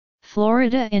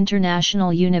Florida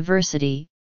International University,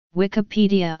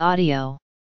 Wikipedia audio.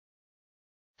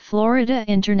 Florida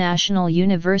International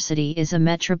University is a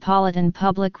metropolitan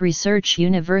public research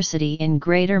university in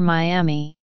Greater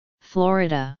Miami,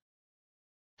 Florida.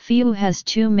 FIU has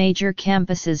two major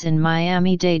campuses in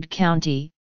Miami-Dade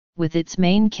County, with its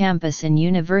main campus in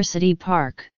University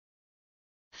Park.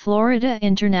 Florida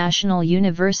International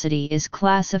University is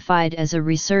classified as a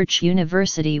research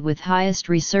university with highest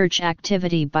research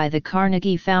activity by the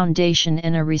Carnegie Foundation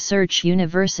and a research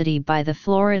university by the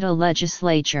Florida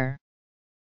Legislature.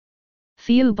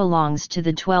 FIU belongs to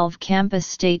the 12-campus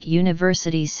state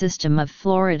university system of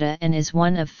Florida and is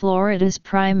one of Florida's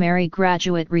primary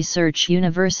graduate research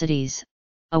universities,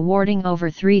 awarding over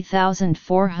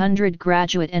 3,400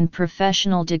 graduate and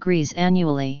professional degrees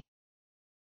annually.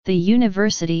 The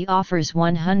university offers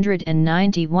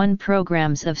 191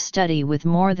 programs of study with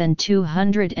more than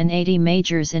 280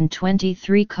 majors in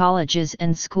 23 colleges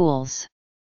and schools.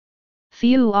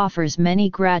 FIU offers many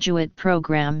graduate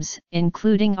programs,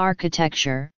 including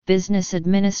architecture, business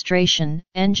administration,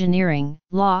 engineering,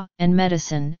 law, and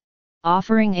medicine,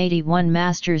 offering 81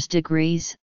 master's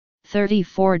degrees,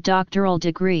 34 doctoral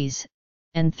degrees,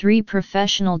 and 3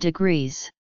 professional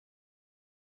degrees.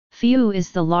 FIU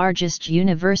is the largest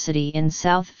university in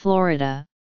South Florida,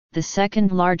 the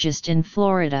second largest in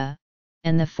Florida,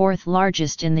 and the fourth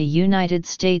largest in the United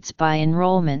States by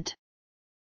enrollment.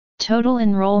 Total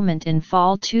enrollment in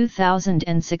fall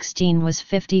 2016 was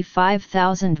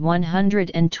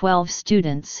 55,112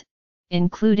 students,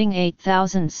 including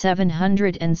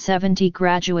 8,770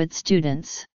 graduate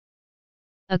students.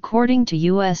 According to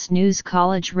U.S. News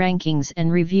College Rankings and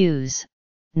Reviews,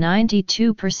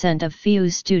 92% of FIU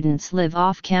students live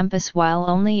off-campus while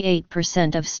only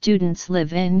 8% of students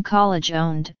live in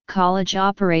college-owned,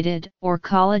 college-operated, or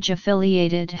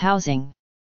college-affiliated housing.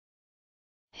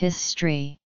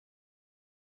 History.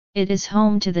 It is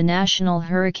home to the National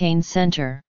Hurricane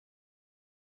Center.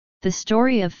 The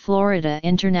story of Florida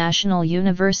International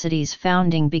University's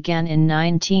founding began in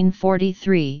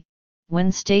 1943, when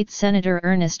State Senator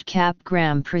Ernest Cap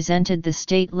Graham presented the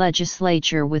state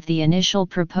legislature with the initial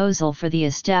proposal for the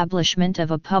establishment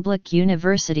of a public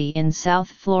university in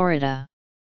South Florida.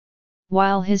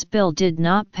 While his bill did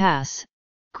not pass,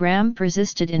 Graham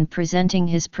persisted in presenting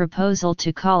his proposal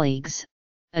to colleagues,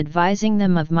 advising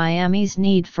them of Miami's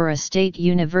need for a state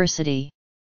university.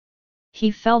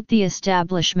 He felt the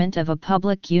establishment of a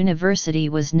public university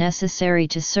was necessary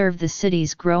to serve the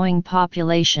city's growing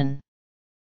population.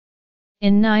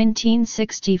 In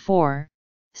 1964,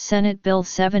 Senate Bill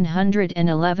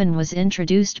 711 was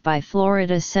introduced by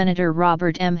Florida Senator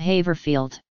Robert M.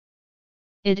 Haverfield.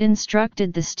 It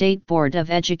instructed the State Board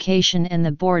of Education and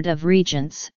the Board of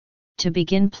Regents to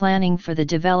begin planning for the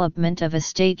development of a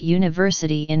state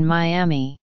university in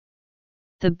Miami.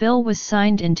 The bill was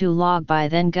signed into law by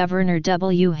then-Governor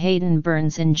W. Hayden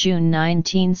Burns in June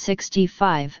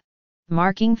 1965,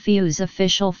 marking FIU's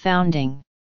official founding.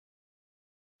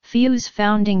 FIU's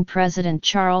founding president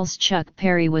Charles Chuck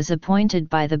Perry was appointed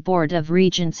by the Board of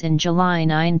Regents in July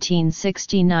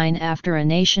 1969 after a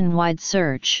nationwide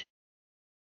search.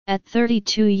 At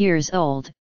 32 years old,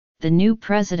 the new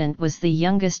president was the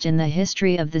youngest in the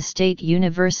history of the state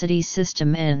university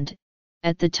system and,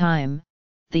 at the time,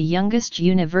 the youngest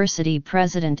university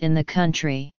president in the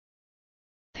country.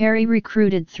 Perry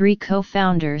recruited 3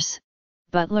 co-founders,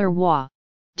 Butler Waugh,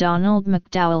 Donald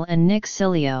McDowell and Nick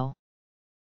Cilio.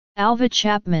 Alva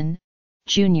Chapman,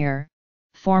 Jr.,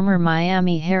 former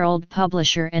Miami Herald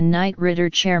publisher and Knight Ridder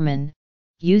chairman,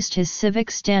 used his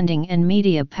civic standing and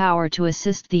media power to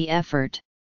assist the effort.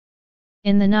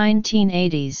 In the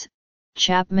 1980s,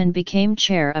 Chapman became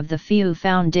chair of the FIU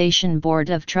Foundation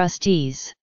Board of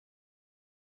Trustees.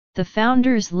 The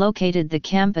founders located the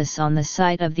campus on the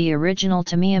site of the original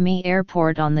Tamiami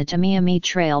Airport on the Tamiami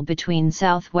Trail between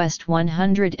Southwest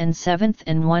 107th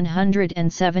and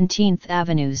 117th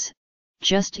Avenues,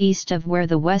 just east of where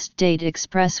the West Dade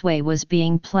Expressway was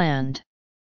being planned.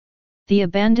 The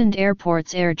abandoned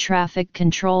airport's air traffic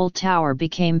control tower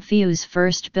became FIU's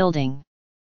first building.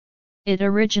 It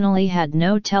originally had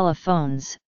no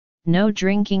telephones, no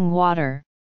drinking water,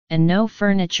 and no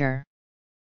furniture.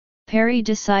 Perry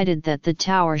decided that the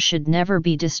tower should never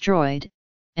be destroyed,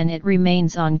 and it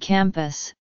remains on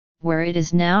campus, where it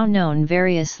is now known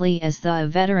variously as the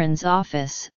Veterans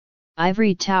Office,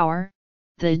 Ivory Tower,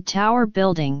 the Tower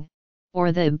Building,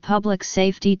 or the Public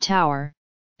Safety Tower,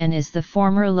 and is the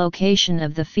former location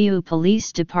of the FIU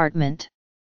Police Department.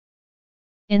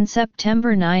 In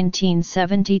September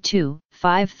 1972,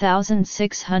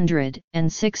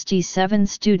 5,667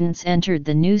 students entered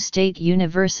the new state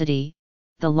university,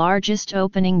 the largest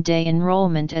opening day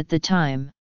enrollment at the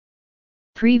time.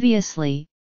 Previously,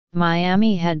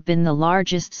 Miami had been the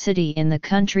largest city in the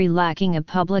country lacking a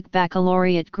public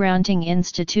baccalaureate granting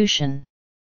institution.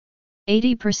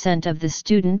 80% of the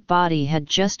student body had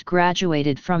just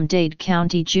graduated from Dade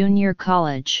County Junior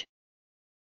College.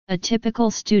 A typical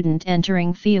student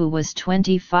entering FIU was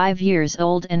 25 years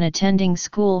old and attending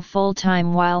school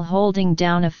full-time while holding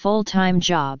down a full-time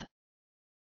job.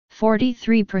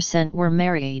 43% were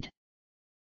married.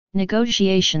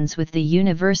 Negotiations with the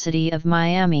University of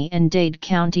Miami and Dade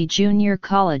County Junior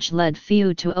College led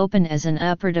FIU to open as an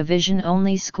upper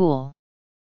division-only school.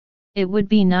 It would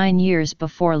be 9 years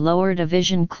before lower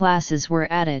division classes were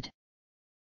added.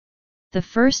 The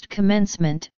first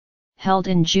commencement, held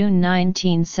in June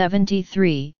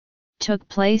 1973, took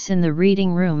place in the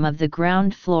reading room of the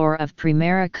ground floor of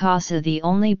Primera Casa, the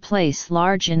only place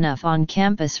large enough on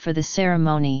campus for the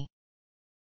ceremony.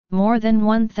 More than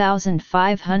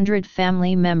 1,500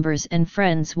 family members and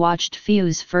friends watched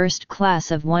FIU's first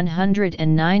class of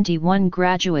 191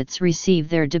 graduates receive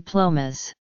their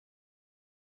diplomas.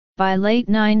 By late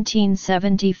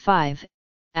 1975,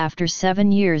 after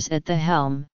 7 years at the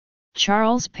helm,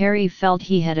 Charles Perry felt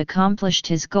he had accomplished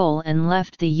his goal and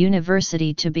left the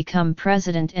university to become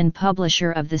president and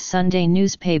publisher of the Sunday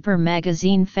newspaper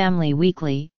magazine Family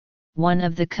Weekly, one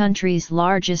of the country's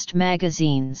largest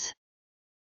magazines.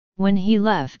 When he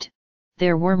left,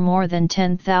 there were more than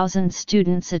 10,000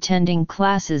 students attending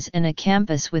classes and a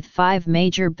campus with 5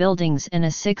 major buildings and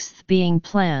a 6th being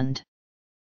planned.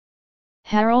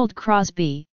 Harold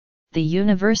Crosby, the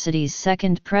university's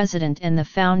second president and the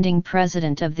founding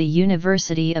president of the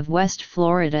University of West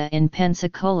Florida in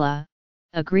Pensacola,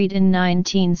 agreed in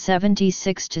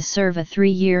 1976 to serve a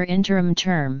 3-year interim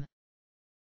term.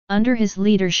 Under his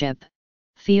leadership,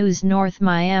 FIU's North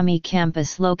Miami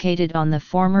campus, located on the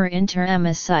former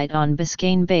Inter-Ema site on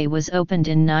Biscayne Bay, was opened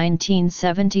in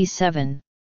 1977.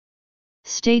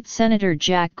 State Senator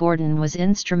Jack Gordon was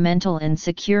instrumental in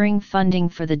securing funding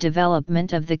for the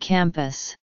development of the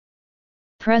campus.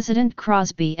 President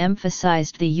Crosby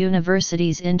emphasized the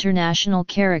university's international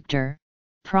character,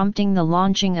 prompting the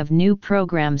launching of new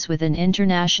programs with an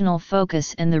international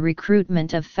focus and the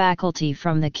recruitment of faculty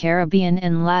from the Caribbean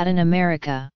and Latin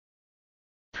America.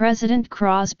 President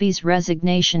Crosby's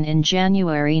resignation in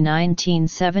January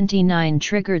 1979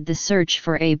 triggered the search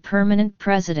for a permanent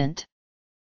president.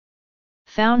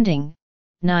 Founding,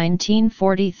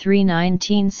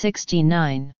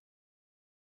 1943–1969.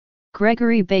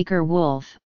 Gregory Baker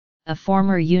Wolfe, a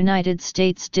former United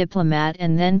States diplomat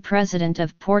and then president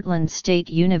of Portland State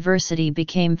University,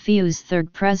 became FIU's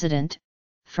third president,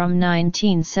 from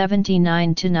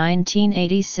 1979 to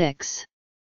 1986.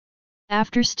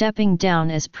 After stepping down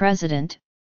as president,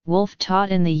 Wolfe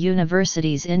taught in the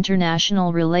university's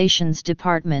International Relations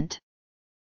Department.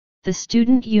 The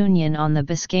student union on the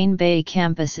Biscayne Bay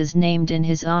campus is named in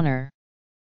his honor.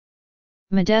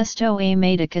 Modesto A.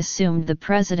 Madoc assumed the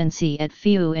presidency at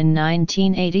FIU in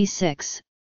 1986,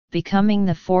 becoming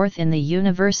the 4th in the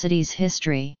university's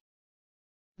history.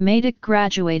 Madoc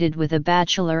graduated with a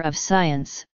Bachelor of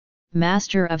Science,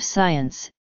 Master of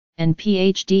Science, and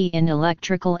Ph.D. in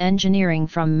Electrical Engineering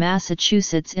from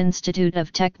Massachusetts Institute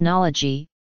of Technology,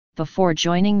 before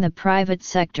joining the private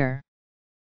sector.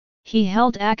 He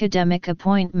held academic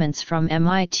appointments from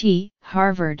MIT,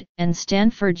 Harvard, and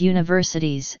Stanford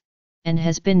universities, and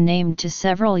has been named to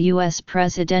several U.S.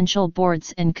 presidential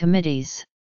boards and committees.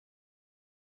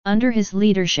 Under his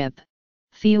leadership,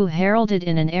 FIU heralded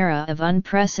in an era of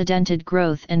unprecedented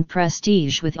growth and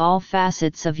prestige, with all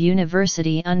facets of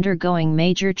university undergoing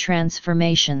major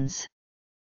transformations.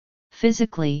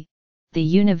 Physically, the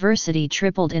university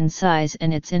tripled in size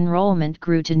and its enrollment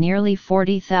grew to nearly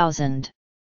 40,000.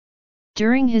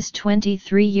 During his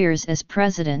 23 years as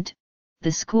president,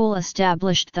 the school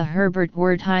established the Herbert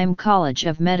Wertheim College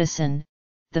of Medicine,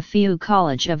 the FIU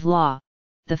College of Law,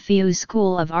 the FIU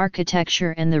School of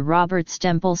Architecture and the Robert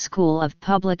Stempel School of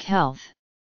Public Health.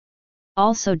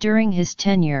 Also during his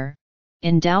tenure,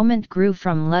 endowment grew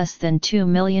from less than $2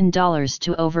 million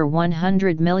to over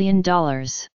 $100 million.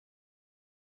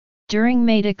 During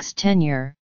Madoc's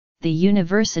tenure, the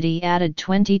university added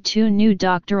 22 new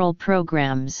doctoral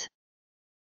programs.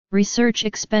 Research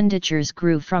expenditures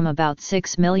grew from about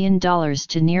 $6 million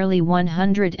to nearly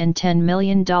 $110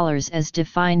 million as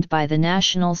defined by the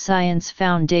National Science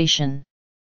Foundation.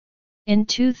 In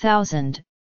 2000,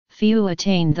 FIU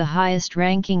attained the highest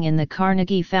ranking in the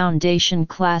Carnegie Foundation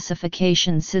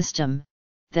classification system,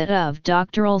 that of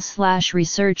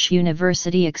doctoral/research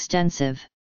university extensive.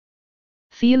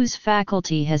 FIU's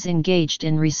faculty has engaged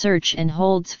in research and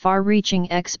holds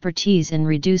far-reaching expertise in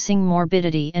reducing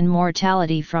morbidity and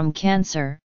mortality from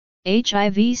cancer,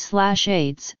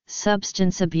 HIV/AIDS,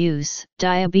 substance abuse,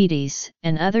 diabetes,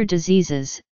 and other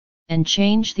diseases, and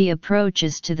change the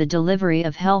approaches to the delivery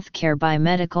of healthcare by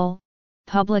medical,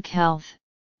 public health,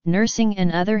 nursing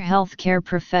and other healthcare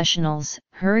professionals,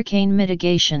 hurricane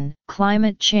mitigation,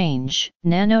 climate change,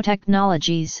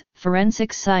 nanotechnologies,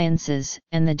 forensic sciences,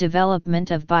 and the development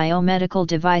of biomedical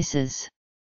devices.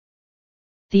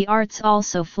 The arts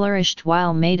also flourished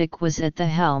while Madec was at the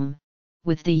helm,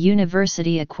 with the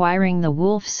university acquiring the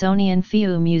Wolfsonian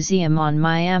FIU Museum on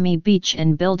Miami Beach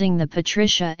and building the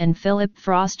Patricia and Philip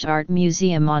Frost Art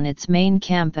Museum on its main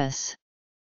campus.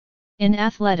 In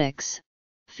athletics,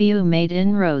 FIU made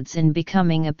inroads in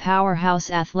becoming a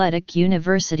powerhouse athletic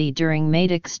university during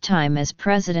Madec's time as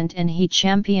president, and he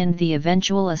championed the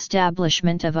eventual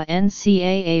establishment of a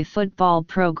NCAA football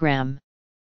program.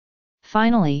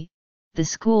 Finally, the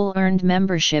school earned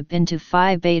membership into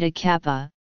Phi Beta Kappa,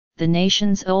 the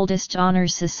nation's oldest honor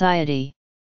society.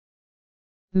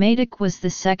 Madec was the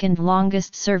second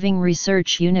longest-serving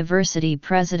research university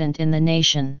president in the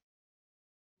nation.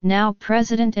 Now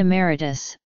President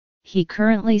Emeritus, he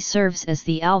currently serves as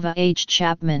the Alva H.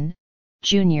 Chapman,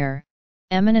 Jr.,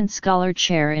 Eminent Scholar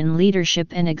Chair in Leadership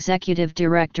and Executive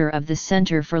Director of the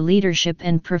Center for Leadership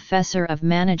and Professor of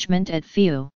Management at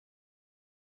FIU.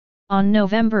 On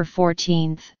November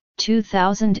 14,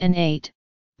 2008,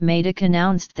 Madec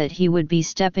announced that he would be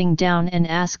stepping down and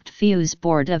asked FIU's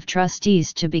Board of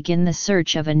Trustees to begin the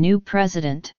search of a new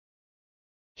president.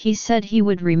 He said he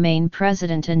would remain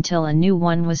president until a new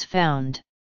one was found.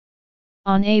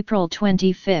 On April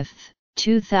 25,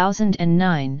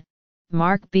 2009,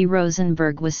 Mark B.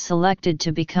 Rosenberg was selected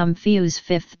to become FIU's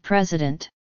fifth president.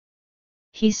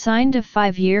 He signed a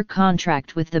 5-year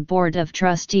contract with the Board of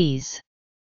Trustees.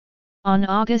 On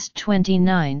August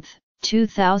 29,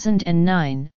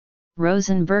 2009,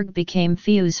 Rosenberg became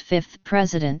FIU's fifth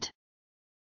president.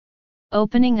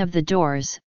 Opening of the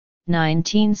doors,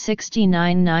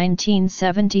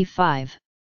 1969–1975.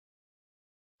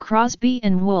 Crosby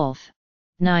and Wolf,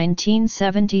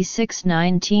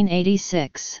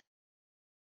 1976–1986.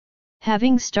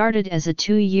 Having started as a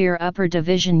 2-year upper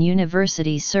division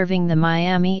university serving the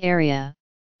Miami area,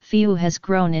 FIU has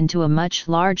grown into a much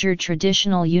larger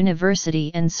traditional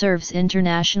university and serves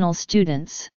international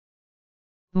students.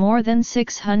 More than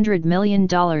 $600 million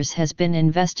has been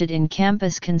invested in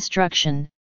campus construction,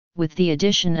 with the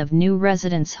addition of new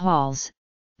residence halls,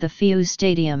 the FIU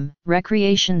Stadium,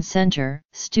 Recreation Center,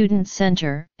 Student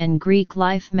Center, and Greek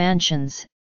Life Mansions,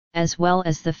 as well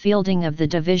as the fielding of the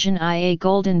Division IA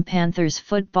Golden Panthers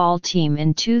football team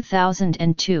in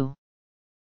 2002.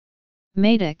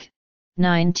 Madec,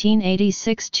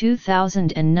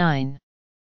 1986–2009.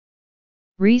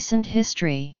 Recent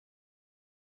history.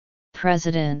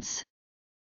 Presidents.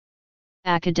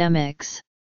 Academics.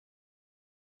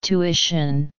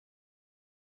 Tuition.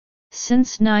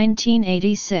 Since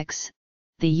 1986,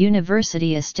 the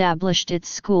university established its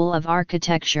School of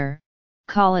Architecture,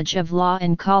 College of Law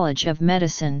and College of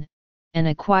Medicine, and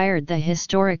acquired the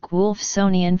historic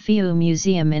Wolfsonian FIU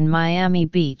Museum in Miami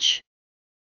Beach.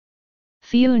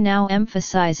 FIU now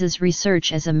emphasizes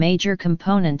research as a major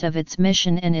component of its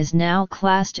mission and is now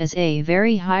classed as a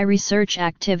very high research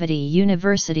activity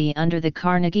university under the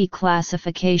Carnegie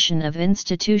Classification of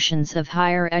Institutions of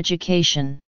Higher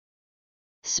Education.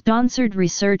 Sponsored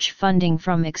research funding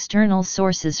from external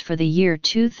sources for the year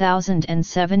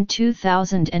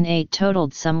 2007–2008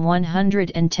 totaled some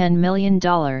 $110 million.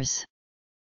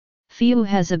 FIU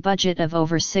has a budget of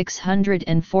over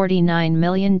 $649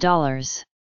 million.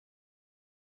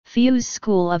 FIU's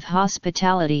School of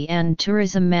Hospitality and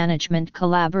Tourism Management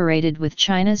collaborated with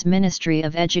China's Ministry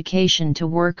of Education to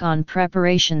work on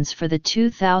preparations for the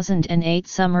 2008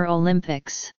 Summer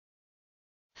Olympics.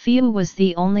 FIU was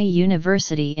the only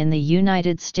university in the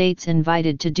United States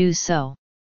invited to do so.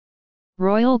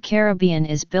 Royal Caribbean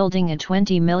is building a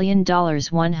 $20 million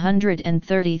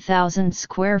 130,000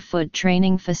 square foot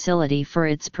training facility for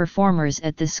its performers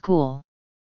at the school.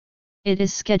 It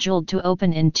is scheduled to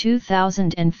open in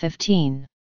 2015.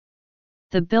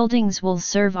 The buildings will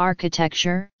serve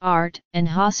architecture, art, and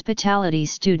hospitality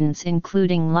students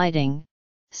including lighting,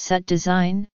 set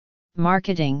design,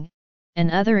 marketing, and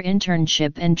other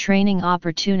internship and training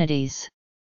opportunities.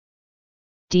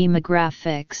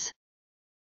 Demographics.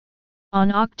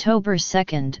 On October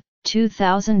 2,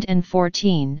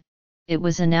 2014, it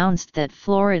was announced that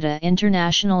Florida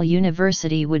International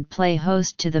University would play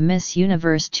host to the Miss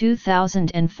Universe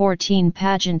 2014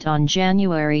 pageant on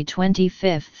January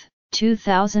 25,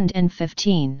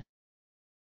 2015.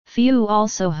 FIU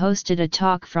also hosted a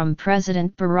talk from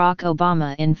President Barack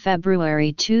Obama in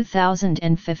February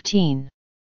 2015.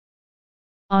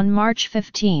 On March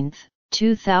 15,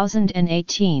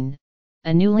 2018,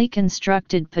 a newly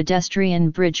constructed pedestrian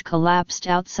bridge collapsed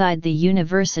outside the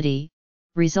university,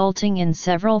 resulting in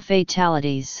several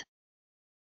fatalities.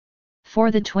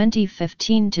 For the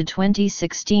 2015 to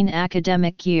 2016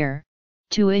 academic year,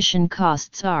 tuition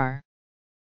costs are: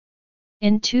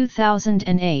 in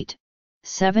 2008,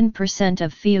 7%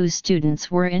 of FIU students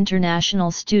were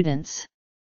international students.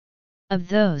 Of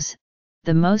those,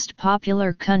 the most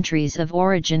popular countries of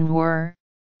origin were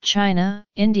China,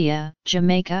 India,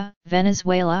 Jamaica,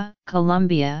 Venezuela,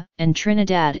 Colombia, and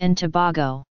Trinidad and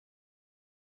Tobago.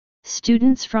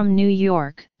 Students from New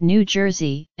York, New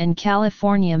Jersey, and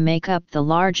California make up the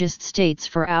largest states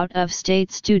for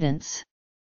out-of-state students.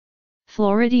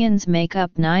 Floridians make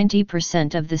up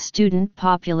 90% of the student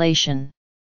population.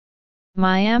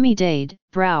 Miami-Dade,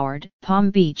 Broward,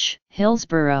 Palm Beach,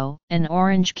 Hillsborough, and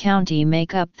Orange County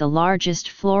make up the largest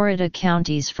Florida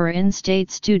counties for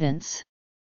in-state students.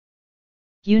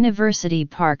 University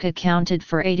Park accounted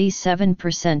for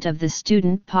 87% of the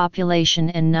student population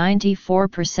and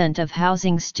 94% of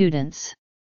housing students.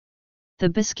 The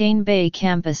Biscayne Bay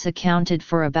campus accounted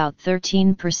for about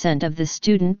 13% of the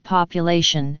student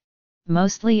population,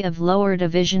 mostly of lower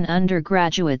division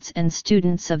undergraduates and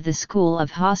students of the School of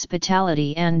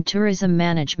Hospitality and Tourism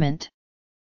Management.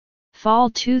 Fall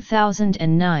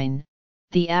 2009,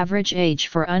 the average age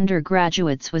for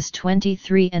undergraduates was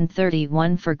 23 and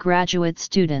 31 for graduate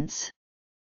students.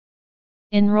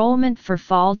 Enrollment for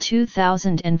fall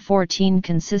 2014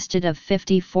 consisted of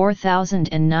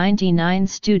 54,099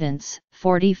 students,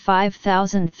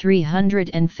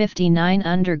 45,359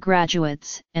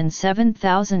 undergraduates, and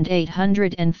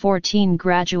 7,814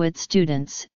 graduate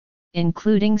students,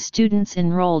 including students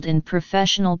enrolled in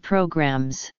professional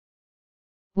programs.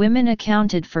 Women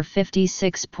accounted for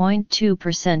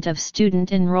 56.2% of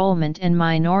student enrollment and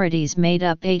minorities made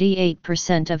up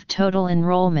 88% of total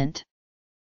enrollment.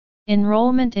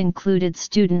 Enrollment included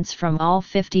students from all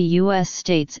 50 U.S.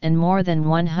 states and more than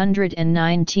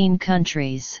 119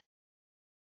 countries.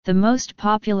 The most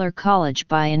popular college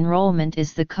by enrollment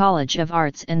is the College of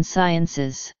Arts and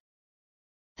Sciences.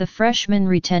 The freshman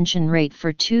retention rate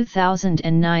for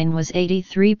 2009 was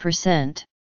 83%.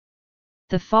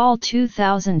 The fall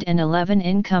 2011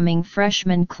 incoming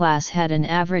freshman class had an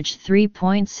average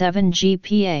 3.7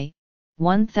 GPA,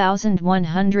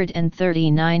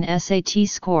 1,139 SAT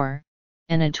score,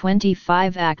 and a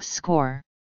 25 ACT score.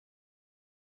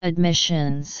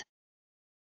 Admissions.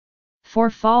 For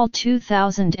fall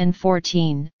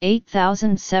 2014,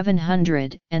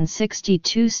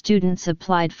 8,762 students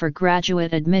applied for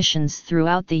graduate admissions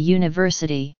throughout the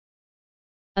university.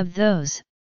 Of those,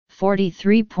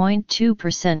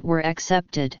 43.2% were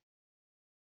accepted.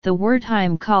 The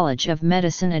Wertheim College of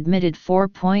Medicine admitted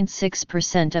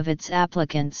 4.6% of its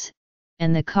applicants,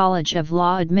 and the College of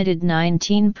Law admitted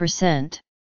 19%.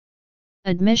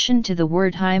 Admission to the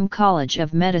Wertheim College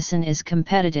of Medicine is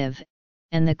competitive,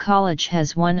 and the college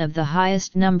has one of the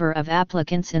highest number of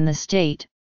applicants in the state,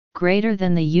 greater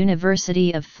than the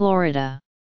University of Florida.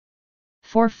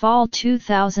 For fall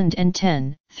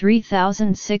 2010,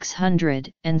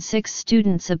 3,606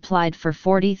 students applied for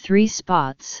 43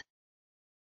 spots.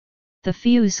 The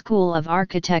FIU School of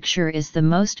Architecture is the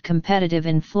most competitive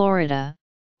in Florida,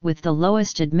 with the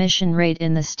lowest admission rate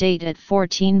in the state at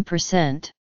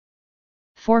 14%.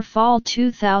 For fall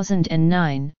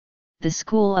 2009, the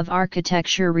School of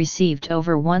Architecture received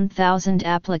over 1,000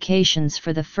 applications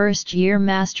for the first-year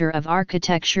Master of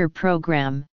Architecture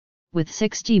program, with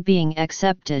 60 being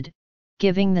accepted,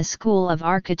 giving the School of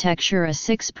Architecture a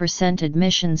 6%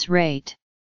 admissions rate.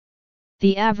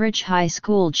 The average high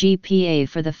school GPA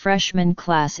for the freshman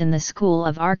class in the School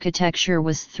of Architecture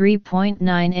was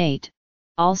 3.98,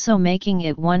 also making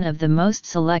it one of the most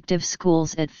selective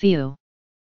schools at FIU.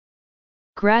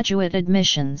 Graduate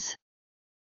admissions.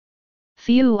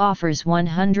 FIU offers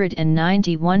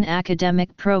 191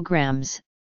 academic programs,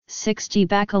 60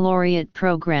 baccalaureate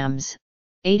programs,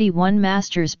 81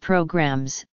 master's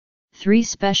programs, 3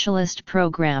 specialist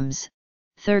programs,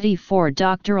 34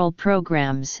 doctoral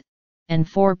programs, and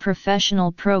 4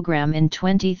 professional programs in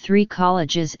 23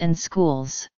 colleges and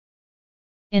schools.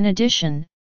 In addition,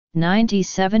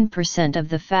 97% of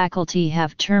the faculty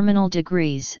have terminal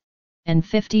degrees, and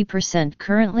 50%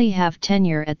 currently have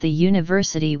tenure at the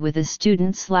university with a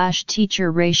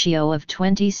student/teacher ratio of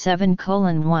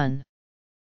 27:1.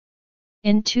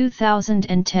 In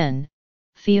 2010,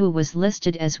 FIU was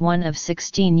listed as one of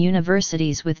 16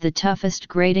 universities with the toughest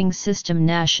grading system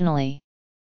nationally.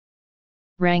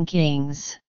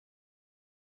 Rankings: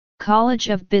 College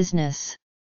of Business,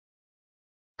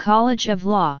 College of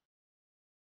Law.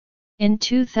 In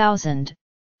 2000,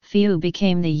 FIU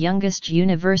became the youngest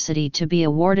university to be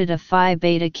awarded a Phi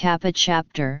Beta Kappa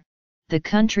chapter, the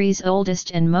country's oldest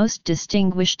and most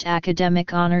distinguished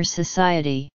academic honor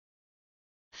society.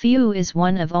 FIU is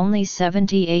one of only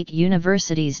 78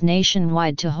 universities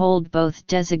nationwide to hold both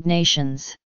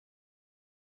designations.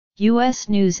 U.S.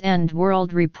 News and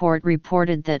World Report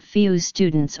reported that FIU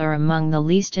students are among the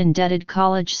least indebted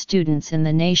college students in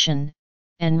the nation,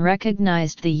 and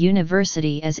recognized the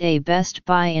university as a Best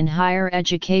Buy in higher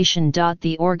education.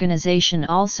 The organization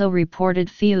also reported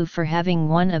FIU for having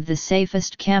one of the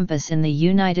safest campus in the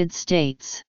United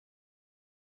States.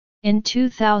 In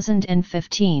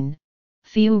 2015,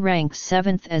 FIU ranked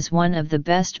 7th as one of the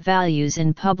best values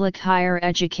in public higher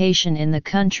education in the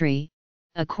country,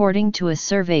 according to a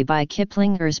survey by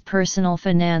Kiplinger's Personal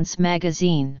Finance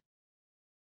magazine.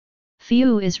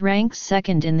 FIU is ranked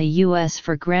 2nd in the U.S.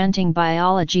 for granting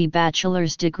biology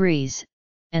bachelor's degrees,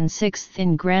 and 6th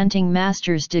in granting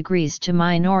master's degrees to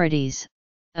minorities,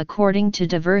 according to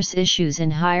Diverse Issues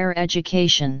in Higher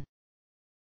Education.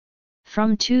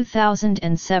 From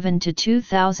 2007 to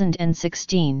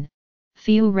 2016,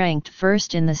 FIU ranked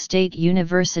 1st in the State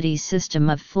University System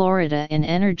of Florida in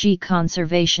energy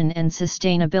conservation and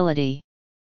sustainability.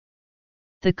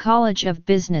 The College of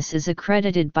Business is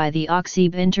accredited by the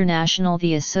OCSEB International,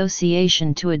 the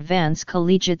Association to Advance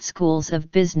Collegiate Schools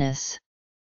of Business.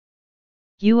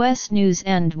 U.S. News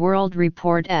and World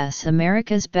Report's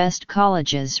America's Best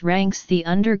Colleges ranks the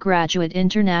undergraduate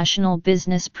international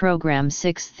business program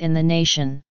 6th in the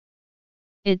nation.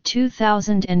 In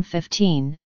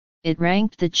 2015, it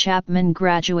ranked the Chapman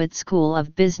Graduate School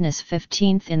of Business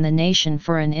 15th in the nation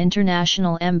for an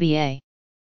international MBA.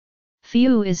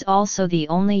 FIU is also the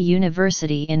only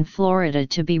university in Florida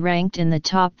to be ranked in the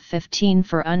top 15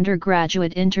 for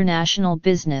undergraduate international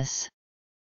business.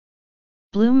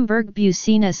 Bloomberg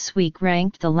Business Week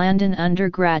ranked the Landon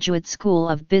Undergraduate School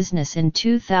of Business in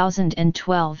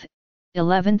 2012,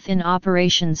 11th in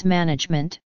operations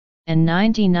management, and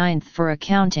 99th for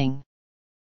accounting.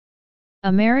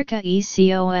 America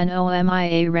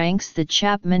Economia ranks the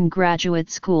Chapman Graduate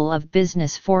School of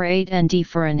Business 4.8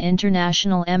 for an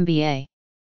international MBA.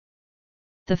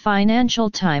 The Financial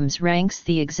Times ranks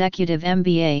the Executive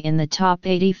MBA in the top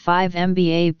 85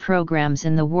 MBA programs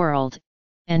in the world,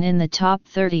 and in the top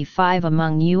 35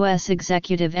 among U.S.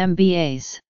 executive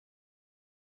MBAs.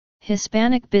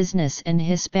 Hispanic Business and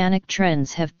Hispanic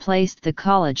Trends have placed the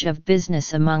College of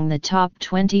Business among the top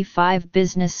 25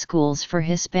 business schools for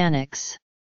Hispanics.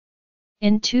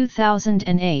 In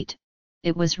 2008,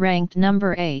 it was ranked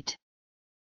number 8.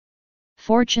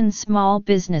 Fortune Small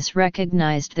Business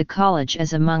recognized the college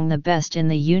as among the best in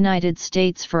the United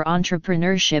States for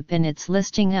entrepreneurship in its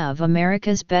listing of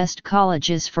America's Best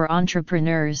Colleges for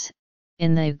Entrepreneurs,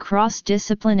 in the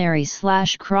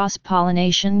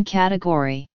cross-disciplinary/cross-pollination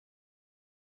category.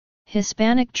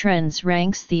 Hispanic Trends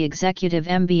ranks the Executive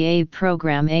MBA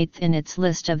program 8th in its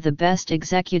list of the best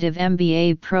executive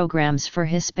MBA programs for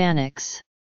Hispanics.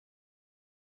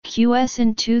 QS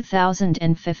in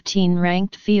 2015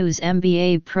 ranked FIU's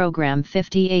MBA program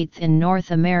 58th in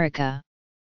North America.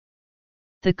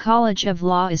 The College of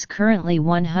Law is currently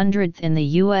 100th in the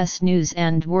U.S. News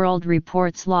and World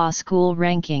Report's law school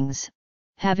rankings,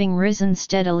 having risen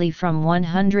steadily from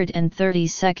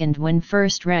 132nd when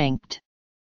first ranked.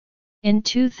 In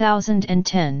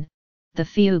 2010, the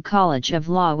FIU College of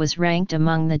Law was ranked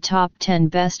among the top 10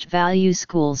 best value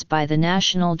schools by the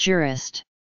National Jurist.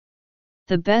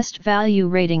 The best value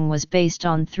rating was based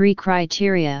on 3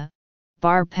 criteria: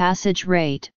 bar passage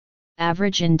rate,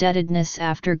 average indebtedness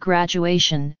after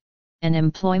graduation, and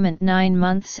employment 9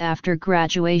 months after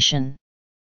graduation.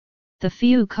 The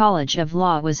FIU College of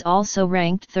Law was also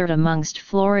ranked 3rd amongst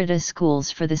Florida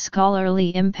schools for the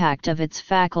scholarly impact of its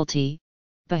faculty,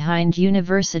 behind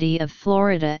University of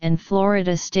Florida and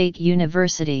Florida State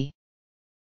University.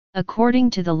 According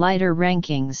to the lighter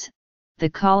rankings, the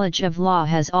College of Law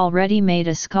has already made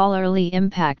a scholarly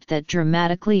impact that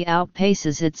dramatically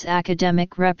outpaces its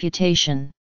academic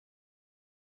reputation.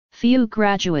 FIU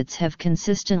graduates have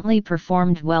consistently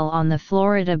performed well on the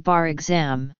Florida bar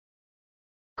exam.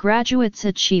 Graduates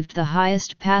achieved the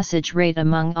highest passage rate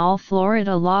among all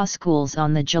Florida law schools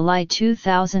on the July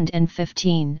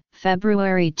 2015,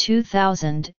 February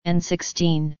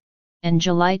 2016, and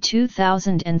July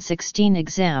 2016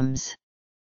 exams.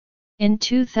 In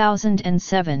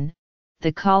 2007,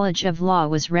 the College of Law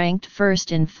was ranked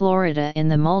first in Florida in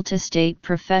the Multi-State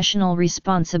Professional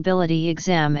Responsibility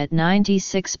Exam at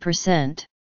 96%.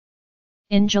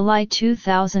 In July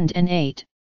 2008,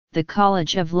 the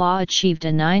College of Law achieved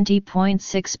a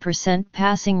 90.6%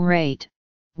 passing rate,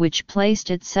 which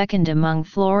placed it second among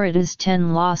Florida's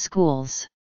 10 law schools.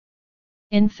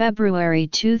 In February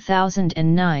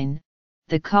 2009,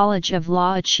 the College of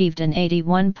Law achieved an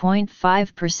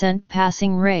 81.5%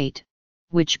 passing rate,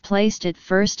 which placed it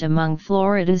first among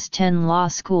Florida's 10 law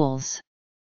schools.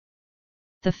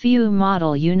 The FIU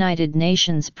Model United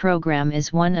Nations program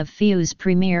is one of FIU's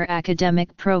premier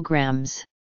academic programs.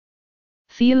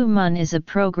 FIU-MUN is a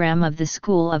program of the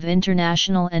School of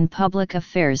International and Public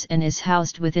Affairs and is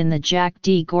housed within the Jack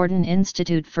D. Gordon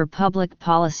Institute for Public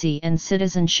Policy and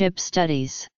Citizenship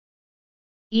Studies.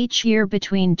 Each year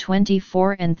between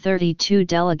 24 and 32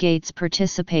 delegates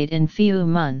participate in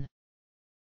FIU-MUN.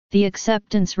 The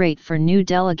acceptance rate for new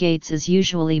delegates is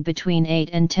usually between 8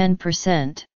 and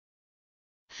 10%.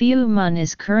 FIU-MUN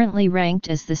is currently ranked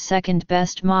as the second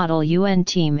best Model UN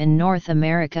team in North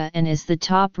America and is the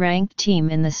top-ranked team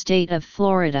in the state of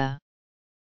Florida.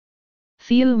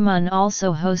 FIU-MUN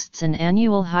also hosts an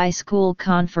annual high school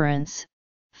conference,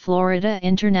 Florida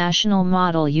International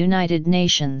Model United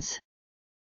Nations.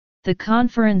 The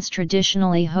conference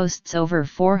traditionally hosts over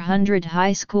 400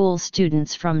 high school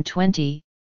students from 20,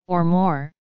 or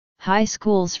more, high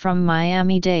schools from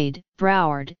Miami-Dade,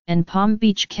 Broward, and Palm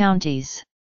Beach counties.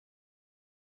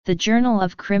 The Journal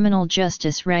of Criminal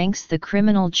Justice ranks the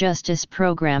criminal justice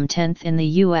program 10th in the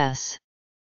U.S.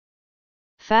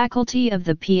 Faculty of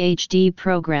the PhD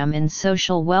program in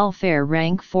social welfare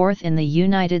rank 4th in the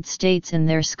United States in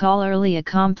their scholarly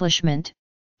accomplishment,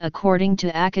 according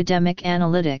to academic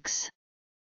analytics.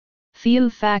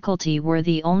 FIU faculty were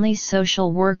the only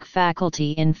social work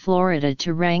faculty in Florida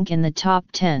to rank in the top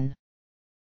 10.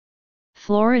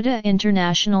 Florida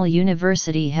International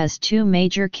University has two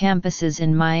major campuses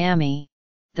in Miami,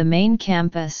 the main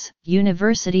campus,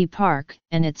 University Park,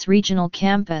 and its regional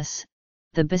campus,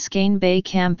 the Biscayne Bay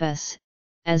campus,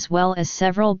 as well as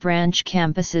several branch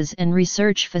campuses and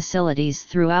research facilities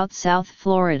throughout South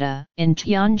Florida, in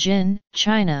Tianjin,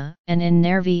 China, and in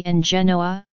Nervi and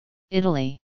Genoa,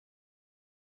 Italy.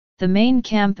 The main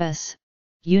campus,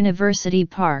 University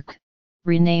Park,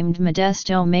 renamed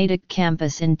Modesto Madoc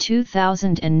Campus in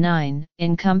 2009,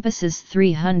 encompasses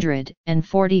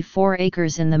 344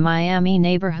 acres in the Miami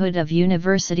neighborhood of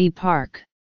University Park.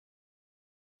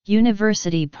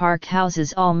 University Park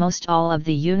houses almost all of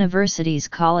the university's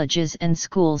colleges and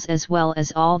schools as well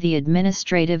as all the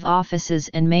administrative offices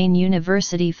and main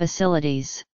university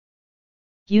facilities.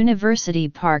 University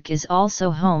Park is also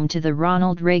home to the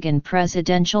Ronald Reagan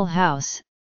Presidential House,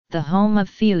 the home of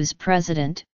FIU's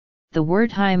president, the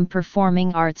Wertheim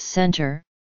Performing Arts Center,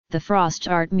 the Frost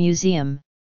Art Museum,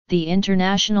 the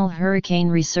International Hurricane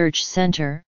Research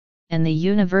Center, and the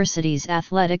university's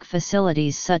athletic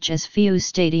facilities such as FIU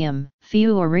Stadium,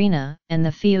 FIU Arena, and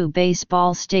the FIU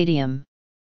Baseball Stadium.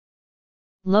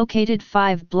 Located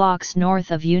 5 blocks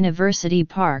north of University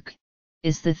Park,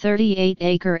 is the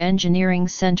 38-acre Engineering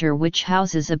Center which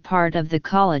houses a part of the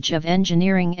College of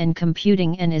Engineering and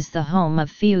Computing and is the home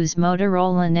of FIU's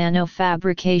Motorola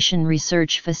Nanofabrication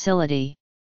Research Facility.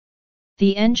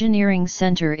 The Engineering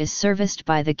Center is serviced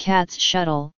by the CATS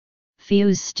shuttle,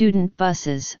 FIU's student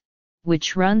buses,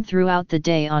 which run throughout the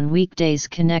day on weekdays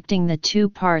connecting the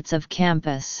two parts of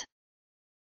campus.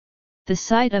 The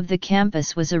site of the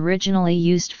campus was originally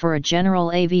used for a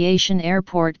general aviation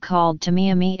airport called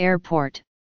Tamiami Airport,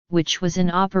 which was in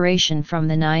operation from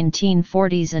the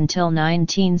 1940s until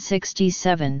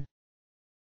 1967.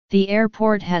 The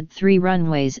airport had 3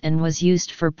 runways and was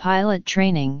used for pilot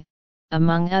training,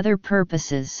 among other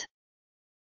purposes.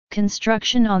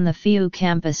 Construction on the FIU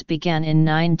campus began in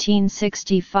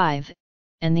 1965,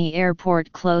 and the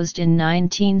airport closed in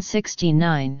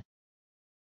 1969.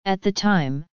 At the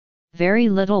time, very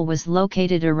little was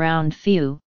located around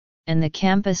FIU, and the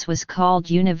campus was called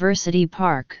University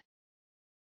Park.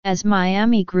 As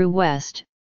Miami grew west,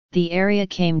 the area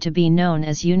came to be known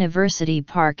as University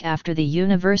Park after the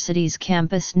university's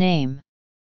campus name.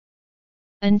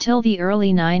 Until the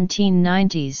early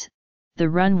 1990s, the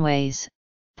runways,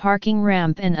 parking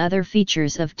ramp and other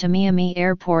features of Tamiami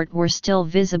Airport were still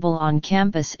visible on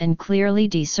campus and clearly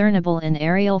discernible in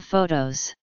aerial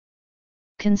photos.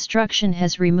 Construction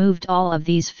has removed all of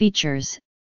these features,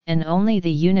 and only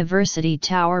the University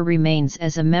Tower remains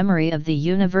as a memory of the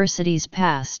university's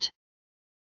past.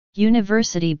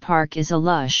 University Park is a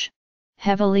lush,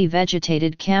 heavily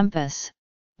vegetated campus,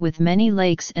 with many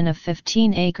lakes and a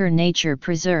 15-acre nature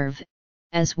preserve,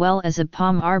 as well as a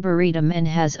palm arboretum, and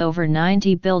has over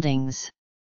 90 buildings.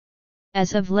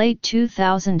 As of late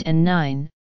 2009,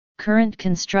 current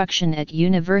construction at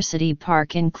University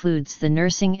Park includes the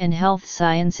Nursing and Health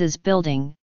Sciences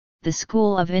Building, the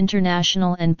School of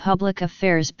International and Public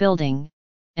Affairs Building,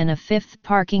 and a fifth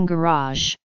parking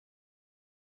garage.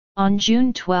 On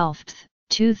June 12,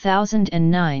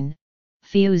 2009,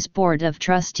 FIU's Board of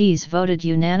Trustees voted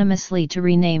unanimously to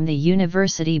rename the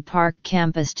University Park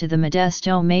campus to the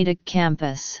Modesto Madoc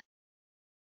campus.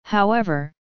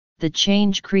 However, the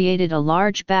change created a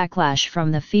large backlash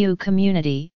from the FIU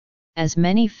community, as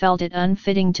many felt it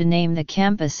unfitting to name the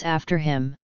campus after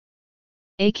him.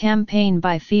 A campaign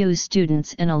by FIU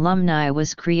students and alumni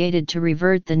was created to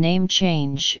revert the name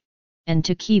change, and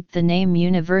to keep the name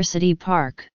University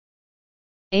Park.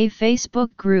 A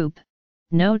Facebook group,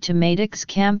 No to Madoc's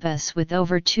campus, with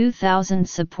over 2,000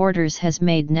 supporters has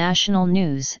made national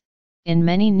news, in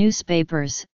many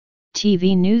newspapers,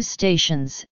 TV news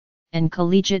stations, and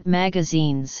collegiate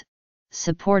magazines,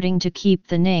 supporting to keep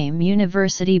the name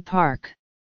University Park.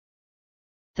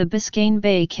 The Biscayne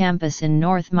Bay campus in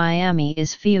North Miami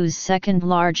is FIU's second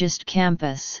largest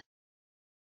campus.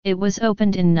 It was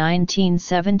opened in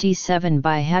 1977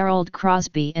 by Harold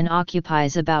Crosby and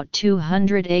occupies about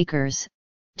 200 acres,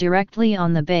 directly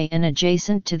on the bay and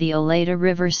adjacent to the Oleta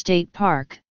River State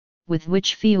Park, with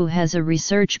which FIU has a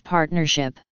research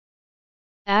partnership.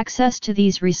 Access to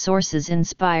these resources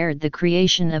inspired the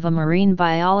creation of a marine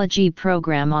biology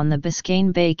program on the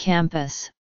Biscayne Bay campus,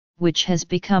 which has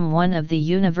become one of the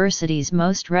university's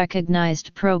most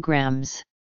recognized programs.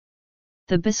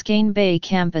 The Biscayne Bay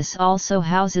campus also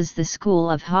houses the School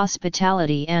of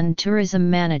Hospitality and Tourism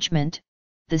Management,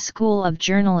 the School of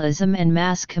Journalism and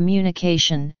Mass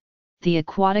Communication, the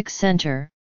Aquatic Center,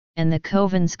 and the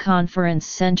Covens Conference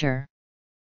Center.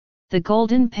 The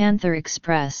Golden Panther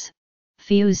Express,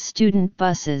 FIU's student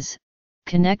buses,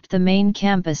 connect the main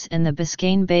campus and the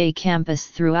Biscayne Bay campus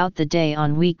throughout the day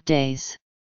on weekdays.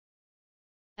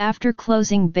 After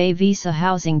closing Bay Visa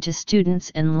housing to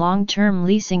students and long-term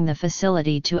leasing the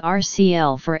facility to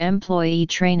RCL for employee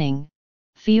training,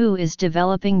 FIU is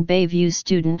developing Bayview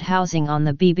student housing on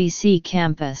the BBC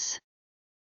campus.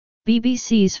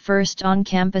 BBC's first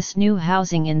on-campus new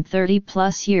housing in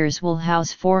 30-plus years will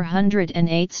house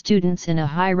 408 students in a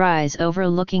high-rise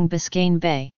overlooking Biscayne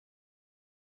Bay.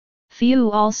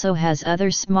 FIU also has other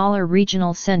smaller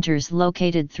regional centers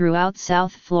located throughout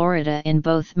South Florida in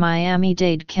both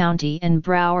Miami-Dade County and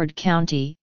Broward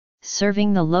County,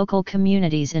 serving the local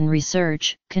communities in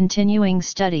research, continuing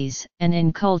studies, and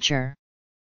in culture.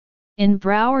 In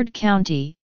Broward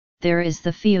County, there is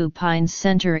the FIU Pines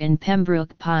Center in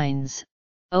Pembroke Pines,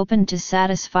 open to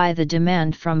satisfy the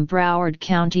demand from Broward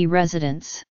County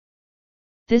residents.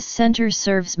 This center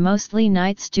serves mostly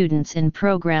night students in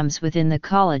programs within the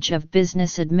College of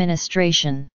Business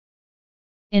Administration.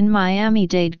 In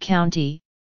Miami-Dade County,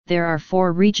 there are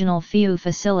 4 regional FIU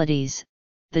facilities: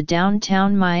 the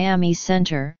Downtown Miami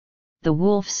Center, the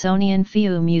Wolfsonian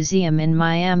FIU Museum in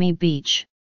Miami Beach,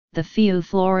 the FIU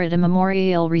Florida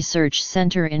Memorial Research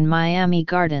Center in Miami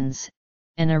Gardens,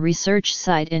 and a research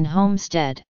site in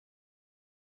Homestead.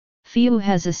 FIU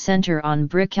has a center on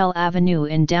Brickell Avenue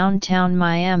in downtown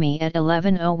Miami at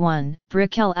 1101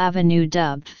 Brickell Avenue,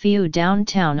 dubbed FIU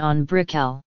Downtown on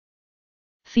Brickell.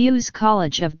 FIU's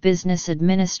College of Business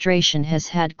Administration has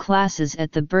had classes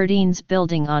at the Burdines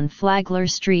Building on Flagler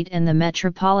Street, and the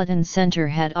Metropolitan Center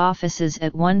had offices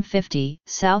at 150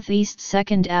 Southeast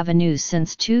 2nd Avenue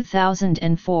since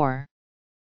 2004.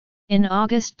 In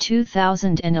August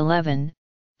 2011,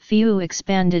 FIU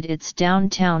expanded its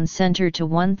downtown center to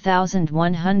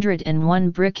 1101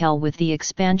 Brickell with the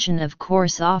expansion of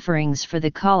course offerings for the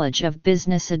College of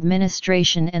Business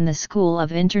Administration and the School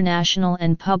of International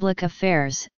and Public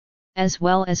Affairs, as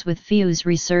well as with FIU's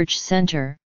Research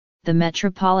Center, the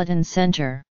Metropolitan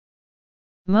Center.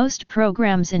 Most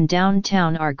programs in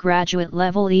downtown are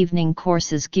graduate-level evening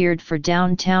courses geared for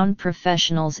downtown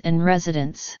professionals and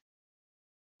residents.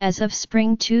 As of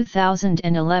spring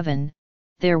 2011,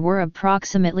 there were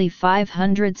approximately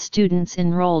 500 students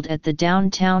enrolled at the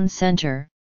downtown center,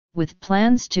 with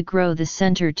plans to grow the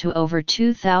center to over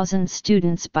 2,000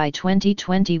 students by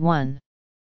 2021.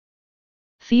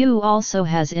 FIU also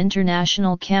has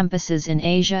international campuses in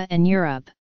Asia and Europe.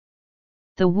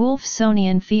 The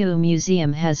Wolfsonian FIU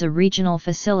Museum has a regional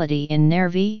facility in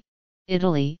Nervi,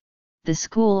 Italy. The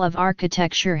School of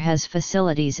Architecture has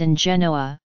facilities in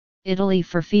Genoa, Italy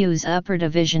for FIU's upper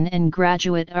division and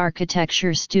graduate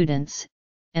architecture students,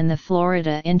 and the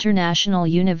Florida International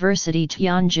University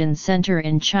Tianjin Center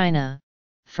in China,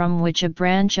 from which a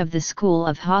branch of the School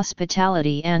of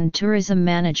Hospitality and Tourism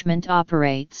Management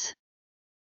operates.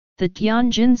 The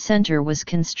Tianjin Center was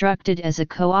constructed as a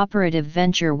cooperative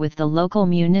venture with the local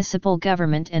municipal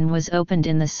government and was opened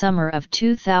in the summer of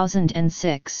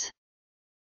 2006.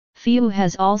 FIU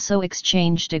has also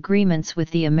exchanged agreements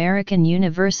with the American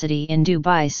University in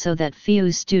Dubai so that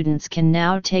FIU students can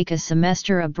now take a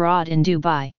semester abroad in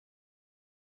Dubai.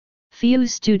 FIU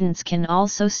students can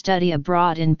also study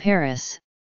abroad in Paris,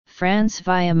 France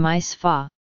via MISFA.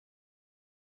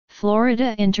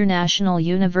 Florida International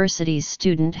University's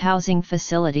student housing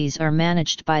facilities are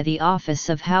managed by the Office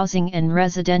of Housing and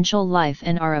Residential Life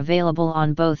and are available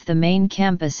on both the main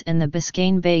campus and the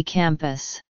Biscayne Bay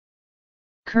campus.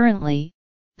 Currently,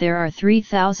 there are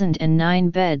 3,009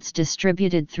 beds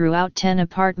distributed throughout 10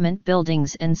 apartment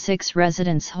buildings and 6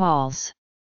 residence halls.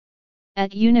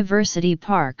 At University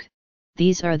Park,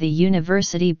 these are the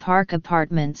University Park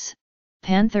Apartments,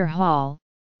 Panther Hall,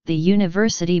 the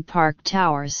University Park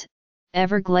Towers,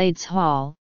 Everglades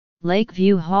Hall,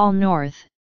 Lakeview Hall North,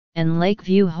 and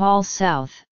Lakeview Hall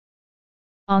South.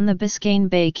 On the Biscayne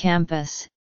Bay campus,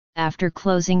 after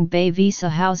closing Bay Visa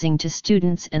housing to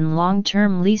students and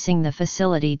long-term leasing the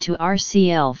facility to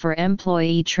RCL for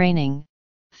employee training,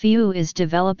 FIU is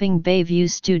developing Bayview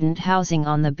student housing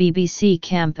on the BBC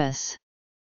campus.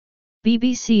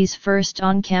 BBC's first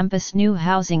on-campus new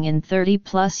housing in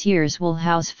 30-plus years will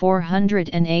house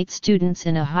 408 students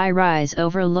in a high-rise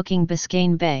overlooking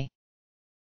Biscayne Bay.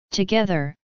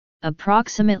 Together,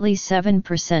 approximately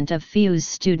 7% of FIU's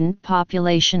student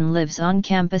population lives on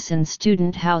campus in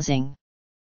student housing.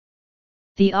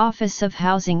 The Office of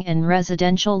Housing and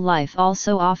Residential Life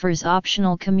also offers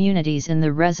optional communities in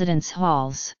the residence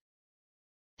halls.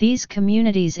 These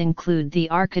communities include the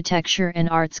Architecture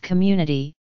and Arts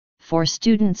Community, for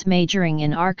students majoring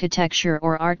in architecture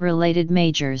or art-related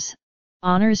majors,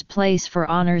 Honors Place for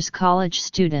honors college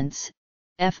students,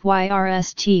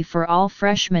 FYRST for all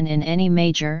freshmen in any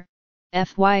major,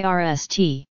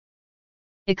 FYRST.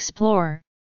 Explore,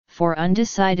 for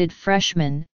undecided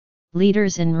freshmen,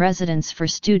 Leaders in Residence for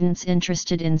students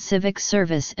interested in civic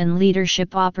service and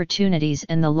leadership opportunities,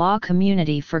 and the Law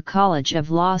Community for College of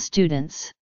Law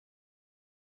students.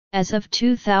 As of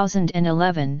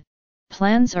 2011,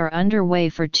 plans are underway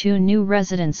for 2 new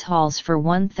residence halls for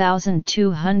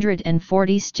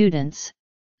 1,240 students,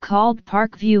 called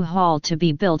Parkview Hall, to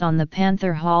be built on the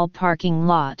Panther Hall parking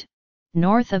lot,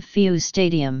 north of FIU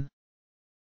Stadium.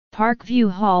 Parkview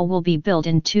Hall will be built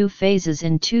in 2 phases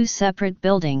in 2 separate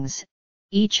buildings,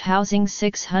 each housing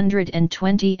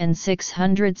 620 and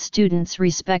 600 students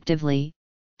respectively,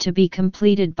 to be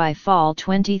completed by fall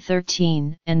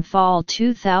 2013 and fall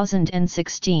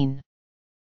 2016.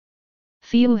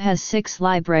 FIU has 6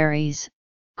 libraries: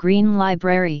 Green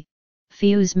Library,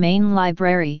 FIU's main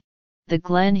library, the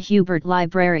Glenn Hubert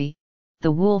Library,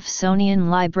 the Wolfsonian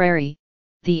Library,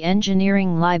 the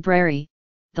Engineering Library,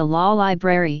 the Law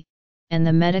Library, and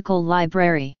the Medical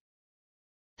Library.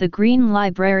 The Green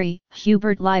Library,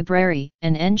 Hubert Library,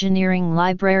 and Engineering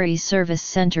Library Service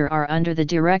Center are under the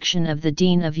direction of the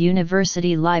Dean of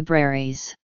University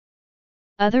Libraries.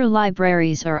 Other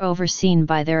libraries are overseen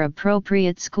by their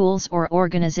appropriate schools or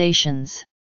organizations.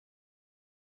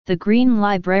 The Green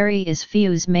Library is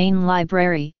FIU's main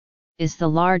library, is the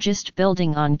largest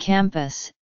building on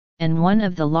campus, and one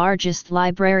of the largest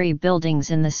library buildings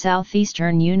in the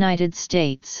southeastern United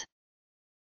States.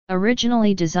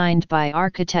 Originally designed by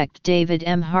architect David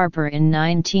M. Harper in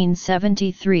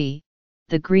 1973,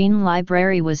 the Green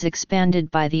Library was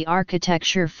expanded by the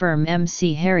architecture firm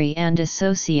M.C. Harry &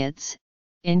 Associates,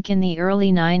 Inc. in the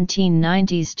early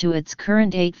 1990s to its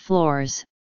current 8 floors,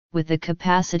 with the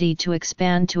capacity to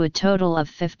expand to a total of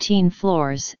 15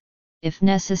 floors, if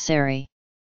necessary.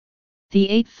 The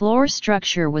 8-floor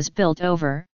structure was built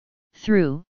over,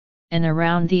 through, and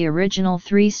around the original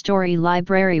 3-story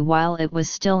library while it was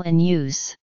still in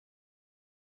use.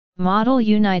 Model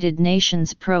United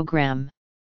Nations Program.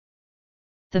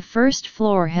 The first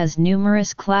floor has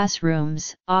numerous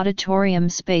classrooms, auditorium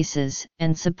spaces,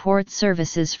 and support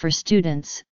services for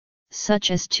students,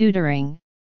 such as tutoring,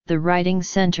 the Writing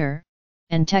Center,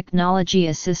 and technology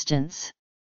assistance.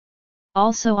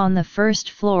 Also on the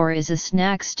first floor is a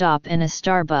snack stop and a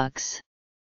Starbucks.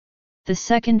 The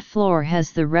second floor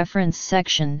has the reference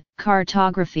section,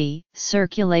 cartography,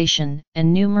 circulation,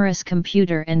 and numerous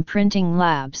computer and printing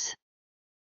labs.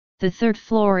 The third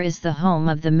floor is the home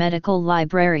of the medical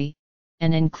library,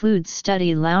 and includes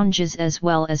study lounges as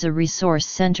well as a resource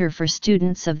center for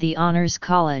students of the Honors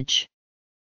College.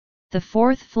 The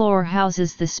fourth floor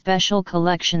houses the Special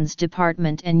Collections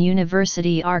Department and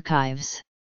University Archives.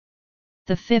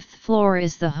 The fifth floor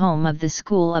is the home of the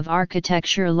School of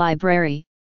Architecture Library,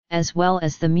 as well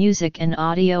as the music and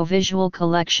audio-visual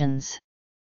collections.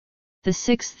 The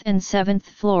sixth and seventh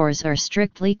floors are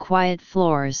strictly quiet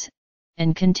floors,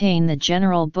 and contain the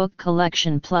general book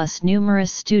collection plus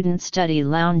numerous student study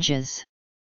lounges.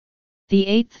 The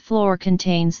eighth floor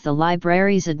contains the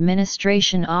library's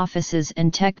administration offices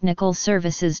and technical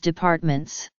services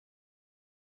departments.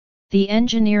 The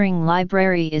engineering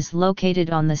library is located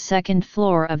on the second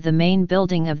floor of the main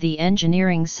building of the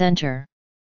Engineering Center.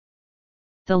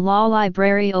 The law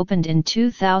library opened in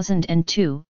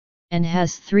 2002, and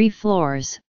has 3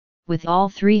 floors, with all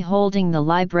 3 holding the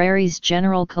library's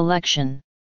general collection.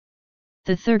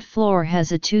 The third floor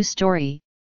has a 2-story,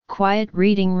 quiet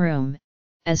reading room,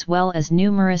 as well as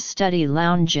numerous study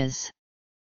lounges.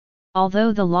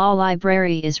 Although the law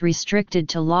library is restricted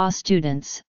to law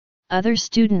students, other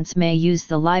students may use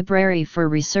the library for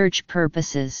research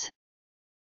purposes.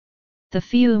 The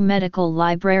FIU Medical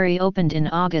Library opened in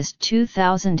August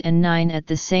 2009 at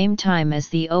the same time as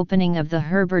the opening of the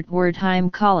Herbert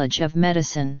Wertheim College of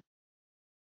Medicine.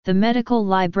 The medical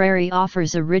library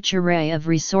offers a rich array of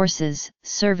resources,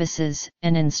 services,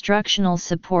 and instructional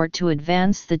support to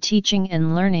advance the teaching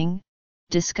and learning,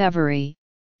 discovery,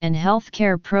 and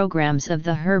healthcare programs of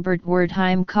the Herbert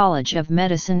Wertheim College of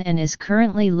Medicine and is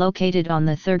currently located on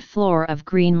the 3rd floor of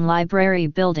Green Library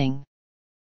Building.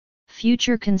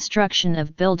 Future construction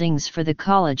of buildings for the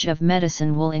College of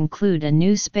Medicine will include a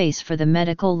new space for the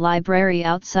medical library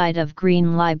outside of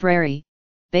Green Library,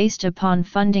 based upon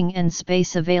funding and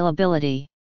space availability.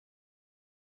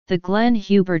 The Glenn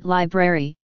Hubert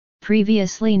Library,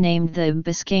 previously named the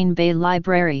Biscayne Bay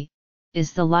Library,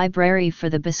 is the library for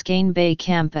the Biscayne Bay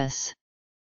campus.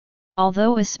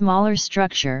 Although a smaller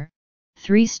structure,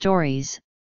 3 stories,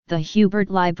 the Hubert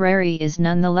Library is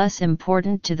nonetheless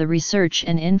important to the research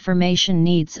and information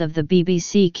needs of the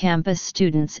BBC campus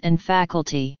students and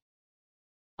faculty.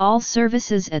 All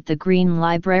services at the Green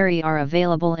Library are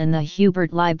available in the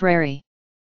Hubert Library.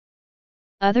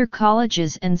 Other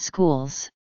colleges and schools.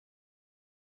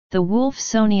 The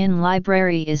Wolfsonian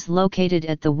Library is located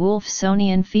at the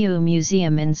Wolfsonian FIU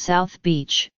Museum in South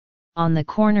Beach, on the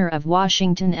corner of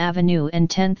Washington Avenue and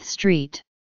 10th Street.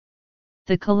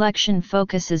 The collection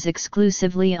focuses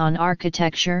exclusively on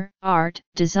architecture, art,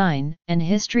 design, and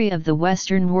history of the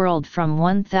Western world from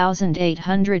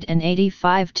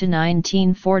 1885 to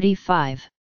 1945.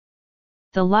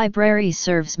 The library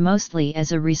serves mostly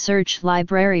as a research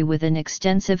library with an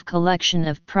extensive collection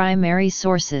of primary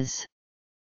sources.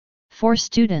 For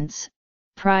students,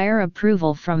 prior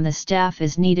approval from the staff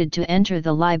is needed to enter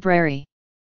the library.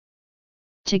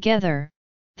 Together,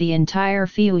 the entire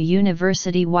FIU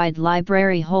university-wide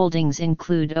library holdings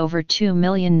include over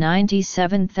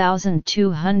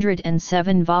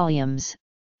 2,097,207 volumes,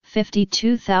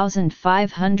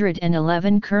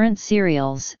 52,511 current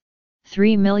serials,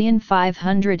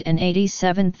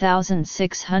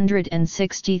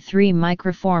 3,587,663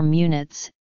 microform units,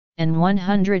 and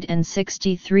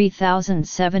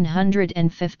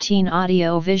 163,715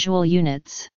 audio-visual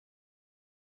units.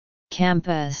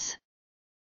 Campus.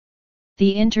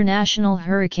 The International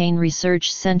Hurricane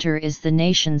Research Center is the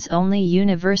nation's only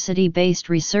university-based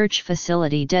research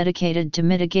facility dedicated to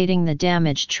mitigating the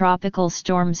damage tropical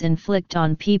storms inflict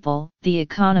on people, the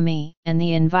economy, and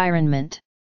the environment.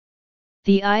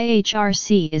 The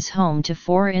IHRC is home to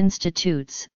 4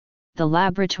 institutes: the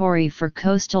Laboratory for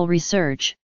Coastal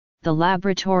Research, the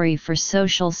Laboratory for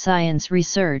Social Science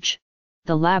Research,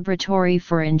 the Laboratory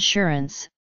for Insurance,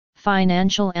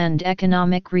 Financial and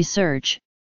Economic Research,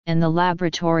 and the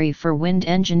Laboratory for Wind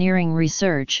Engineering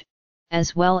Research,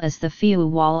 as well as the FIU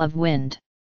Wall of Wind.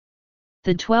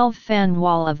 The 12-fan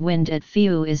Wall of Wind at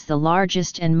FIU is the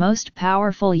largest and most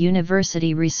powerful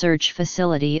university research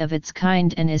facility of its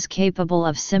kind and is capable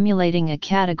of simulating a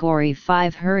Category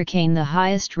 5 hurricane, the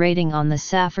highest rating on the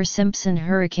Saffir-Simpson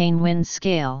hurricane wind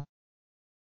scale.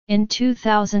 In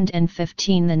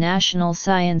 2015, the National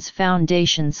Science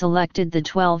Foundation selected the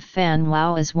 12-fan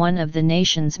WOW as one of the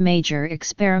nation's major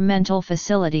experimental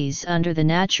facilities under the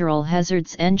Natural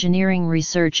Hazards Engineering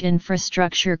Research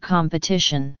Infrastructure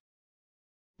Competition.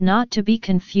 Not to be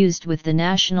confused with the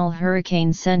National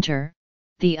Hurricane Center,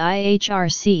 the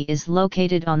IHRC is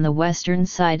located on the western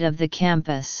side of the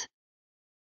campus.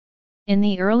 In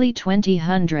the early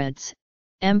 2000s,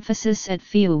 emphasis at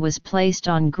FIU was placed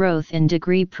on growth in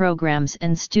degree programs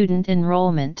and student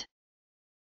enrollment.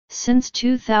 Since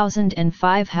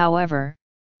 2005, however,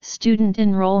 student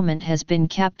enrollment has been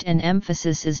capped and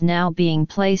emphasis is now being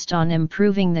placed on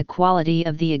improving the quality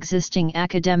of the existing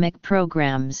academic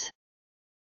programs.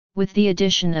 With the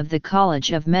addition of the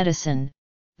College of Medicine,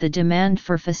 the demand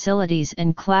for facilities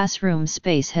and classroom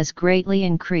space has greatly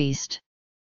increased.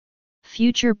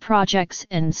 Future projects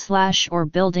and/or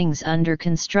buildings under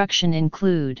construction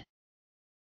include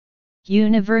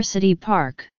University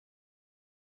Park.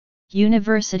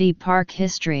 University Park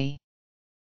history.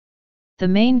 The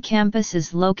main campus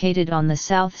is located on the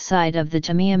south side of the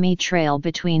Tamiami Trail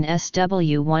between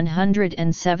SW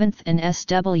 107th and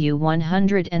SW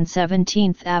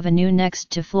 117th Avenue next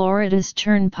to Florida's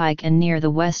Turnpike and near the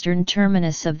western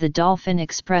terminus of the Dolphin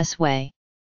Expressway.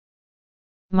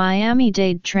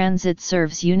 Miami-Dade Transit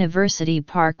serves University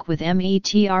Park with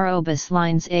Metrobus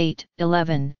lines 8,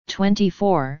 11,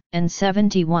 24, and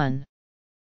 71.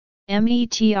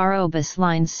 Metrobus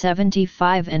lines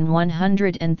 75 and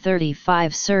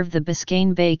 135 serve the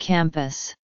Biscayne Bay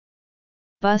campus.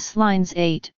 Bus lines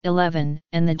 8, 11,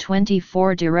 and the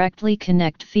 24 directly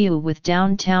connect FIU with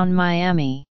downtown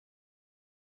Miami.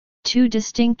 Two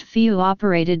distinct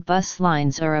FIU-operated bus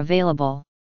lines are available.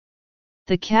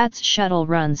 The CATS shuttle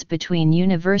runs between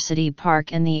University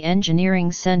Park and the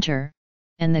Engineering Center,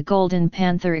 and the Golden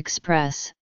Panther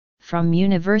Express, from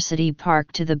University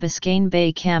Park to the Biscayne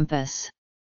Bay campus.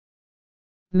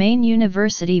 Main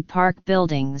University Park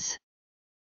buildings.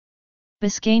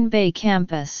 Biscayne Bay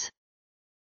campus.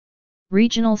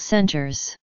 Regional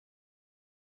centers.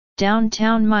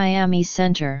 Downtown Miami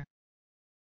Center.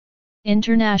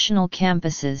 International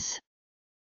campuses.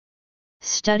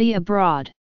 Study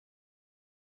abroad.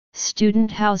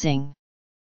 Student housing.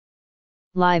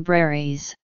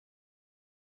 Libraries.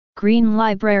 Green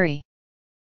Library.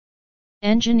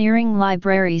 Engineering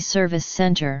Library Service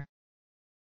Center.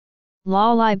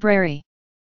 Law Library.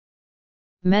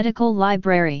 Medical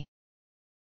Library.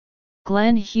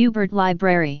 Glenn Hubert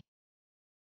Library.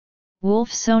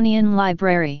 Wolfsonian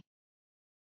Library.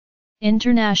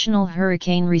 International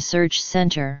Hurricane Research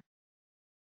Center.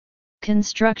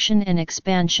 Construction and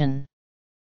expansion.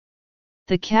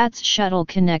 The CATS shuttle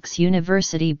connects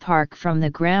University Park from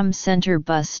the Graham Center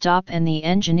bus stop and the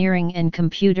Engineering and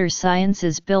Computer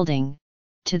Sciences building,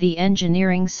 to the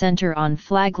Engineering Center on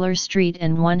Flagler Street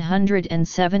and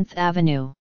 107th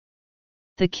Avenue.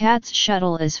 The CATS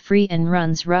shuttle is free and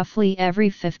runs roughly every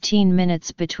 15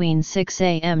 minutes between 6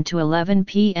 a.m. to 11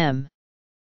 p.m.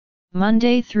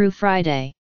 Monday through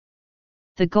Friday.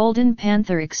 The Golden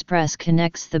Panther Express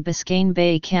connects the Biscayne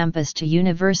Bay campus to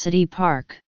University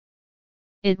Park.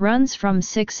 It runs from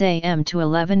 6 a.m. to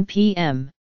 11 p.m.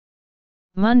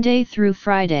 Monday through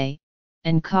Friday,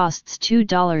 and costs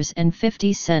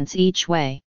 $2.50 each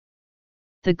way.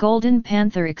 The Golden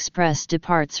Panther Express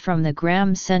departs from the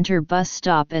Graham Center bus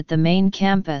stop at the main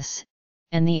campus,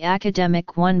 and the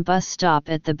Academic One bus stop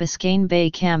at the Biscayne Bay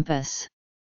campus.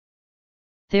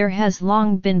 There has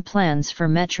long been plans for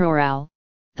Metrorail,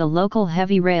 the local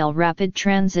heavy rail rapid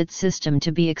transit system,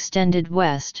 to be extended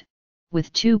west,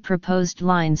 with two proposed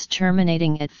lines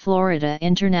terminating at Florida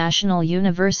International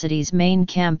University's main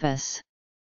campus.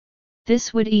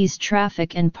 This would ease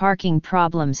traffic and parking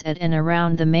problems at and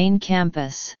around the main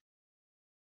campus.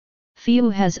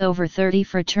 FIU has over 30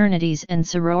 fraternities and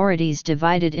sororities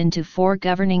divided into 4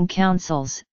 governing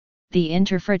councils: the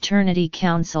Interfraternity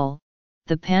Council,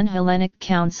 the Panhellenic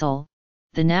Council,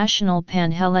 the National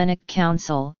Panhellenic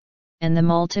Council, and the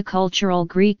Multicultural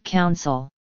Greek Council.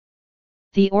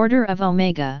 The Order of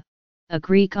Omega, a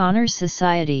Greek honors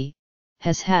society,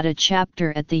 has had a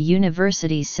chapter at the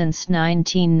university since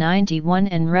 1991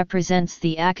 and represents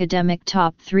the academic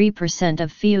top 3%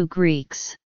 of FIU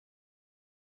Greeks.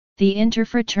 The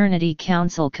Interfraternity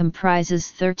Council comprises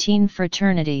 13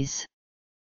 fraternities.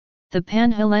 The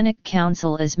Panhellenic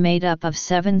Council is made up of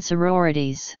 7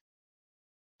 sororities.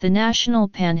 The National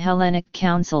Panhellenic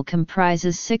Council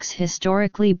comprises 6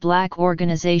 historically black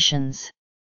organizations.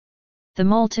 The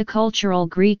Multicultural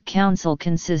Greek Council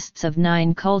consists of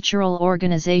 9 cultural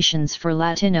organizations for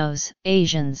Latinos,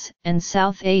 Asians, and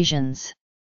South Asians.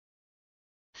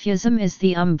 FIUSM is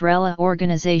the umbrella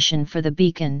organization for The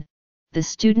Beacon, the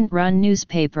student-run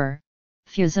newspaper,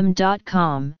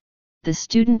 FIUSM.com, the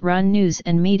student-run news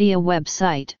and media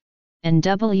website, and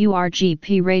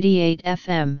WRGP Radiate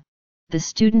FM, the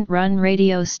student-run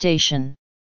radio station.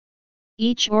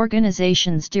 Each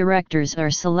organization's directors are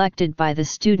selected by the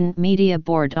Student Media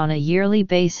Board on a yearly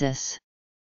basis.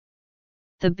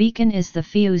 The Beacon is the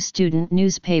FIU student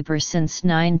newspaper since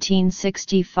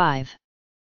 1965.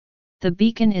 The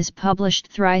Beacon is published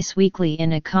thrice weekly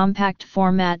in a compact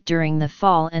format during the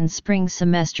fall and spring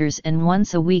semesters and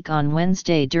once a week on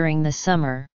Wednesday during the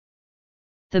summer.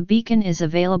 The Beacon is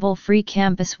available free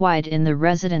campus-wide in the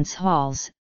residence halls,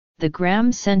 the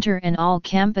Graham Center and all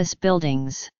campus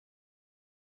buildings.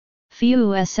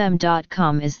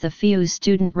 FIUSM.com is the FIU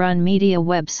student-run media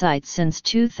website since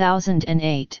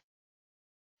 2008.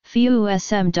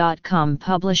 FIUSM.com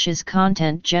publishes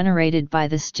content generated by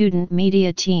the student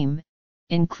media team,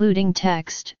 including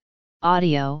text,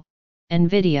 audio, and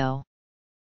video.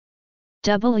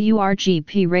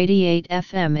 WRGP 88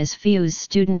 FM is FIU's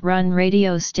student-run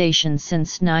radio station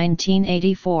since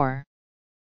 1984.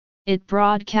 It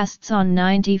broadcasts on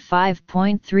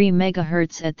 95.3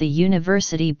 MHz at the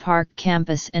University Park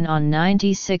campus and on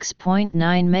 96.9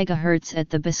 MHz at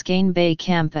the Biscayne Bay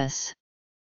campus.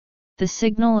 The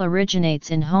signal originates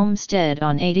in Homestead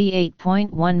on 88.1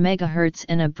 MHz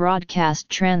and a broadcast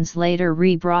translator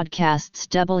rebroadcasts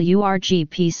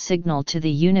WRGP's signal to the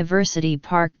University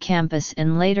Park campus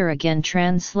and later again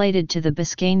translated to the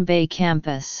Biscayne Bay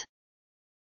campus.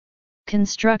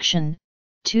 Construction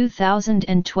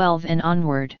 2012 and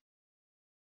onward.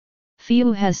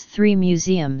 FIU has 3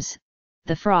 museums,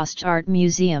 the Frost Art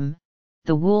Museum,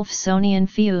 the Wolfsonian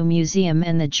FIU Museum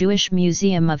and the Jewish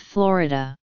Museum of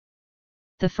Florida.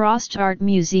 The Frost Art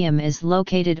Museum is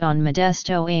located on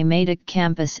Modesto A. Madoc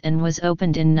campus and was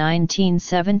opened in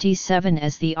 1977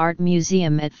 as the Art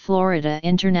Museum at Florida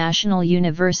International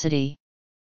University.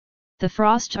 The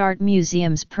Frost Art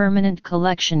Museum's permanent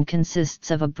collection consists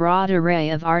of a broad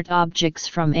array of art objects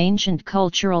from ancient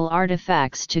cultural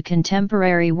artifacts to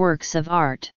contemporary works of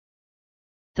art.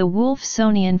 The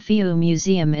Wolfsonian FIU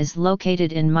Museum is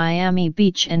located in Miami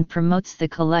Beach and promotes the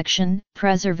collection,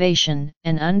 preservation,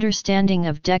 and understanding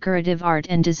of decorative art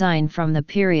and design from the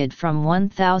period from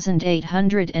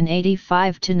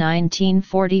 1885 to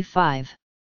 1945.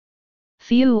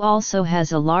 FIU also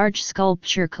has a large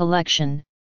sculpture collection,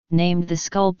 named the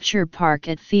Sculpture Park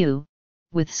at FIU,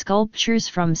 with sculptures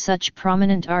from such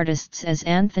prominent artists as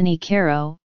Anthony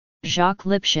Caro, Jacques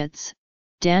Lipschitz,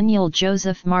 Daniel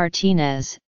Joseph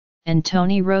Martinez, and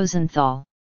Tony Rosenthal.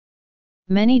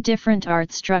 Many different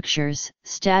art structures,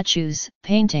 statues,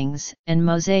 paintings, and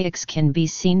mosaics can be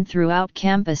seen throughout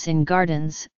campus in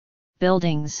gardens,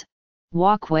 buildings,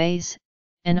 walkways,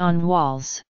 and on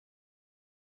walls.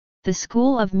 The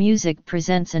School of Music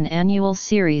presents an annual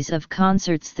series of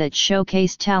concerts that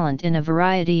showcase talent in a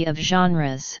variety of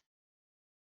genres.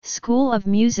 School of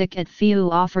Music at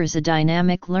FIU offers a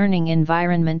dynamic learning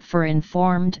environment for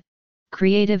informed,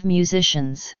 creative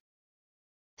musicians.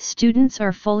 Students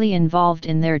are fully involved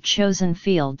in their chosen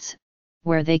fields,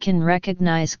 where they can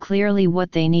recognize clearly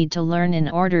what they need to learn in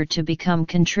order to become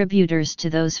contributors to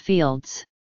those fields.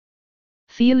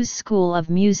 FIU's School of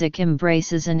Music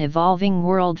embraces an evolving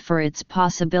world for its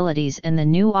possibilities and the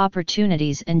new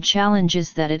opportunities and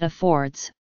challenges that it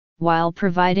affords, while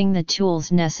providing the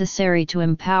tools necessary to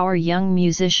empower young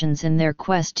musicians in their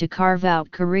quest to carve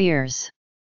out careers.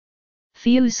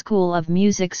 FIU School of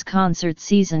Music's concert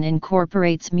season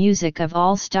incorporates music of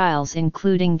all styles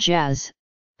including jazz,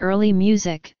 early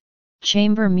music,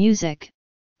 chamber music,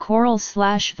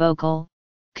 choral/vocal,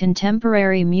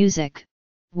 contemporary music,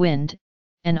 wind,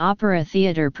 and opera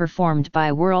theater performed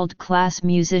by world-class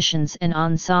musicians and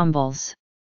ensembles.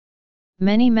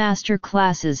 Many master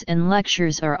classes and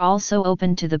lectures are also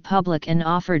open to the public and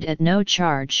offered at no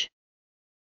charge.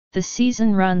 The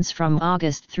season runs from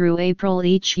August through April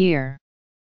each year.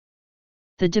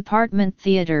 The Department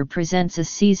Theater presents a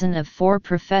season of 4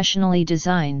 professionally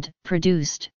designed,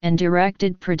 produced, and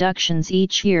directed productions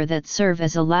each year that serve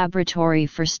as a laboratory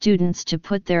for students to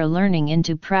put their learning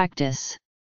into practice.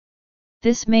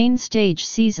 This main stage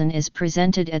season is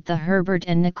presented at the Herbert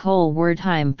and Nicole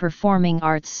Wertheim Performing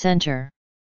Arts Center.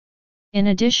 In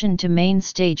addition to main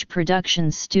stage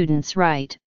productions, students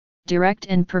write, direct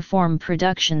and perform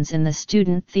productions in the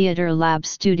Student Theater Lab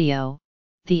Studio,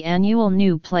 the annual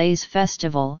New Plays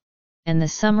Festival, and the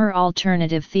Summer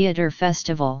Alternative Theater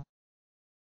Festival.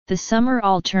 The Summer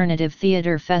Alternative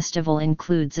Theater Festival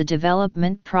includes a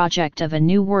development project of a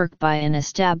new work by an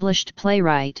established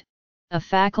playwright, a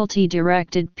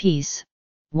faculty-directed piece,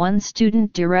 one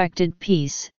student-directed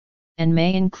piece, and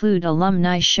may include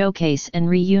alumni showcase and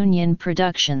reunion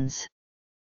productions.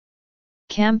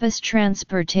 Campus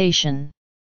transportation.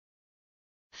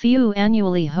 FIU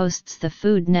annually hosts the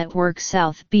Food Network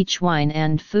South Beach Wine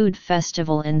and Food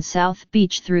Festival in South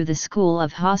Beach through the School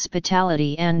of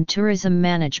Hospitality and Tourism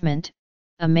Management,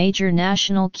 a major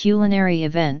national culinary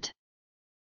event.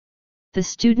 The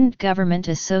Student Government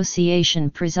Association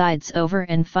presides over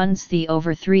and funds the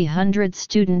over 300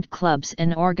 student clubs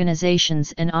and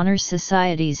organizations and honor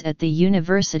societies at the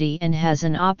university and has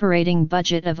an operating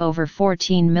budget of over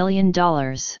 $14 million.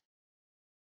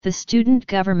 The Student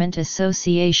Government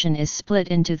Association is split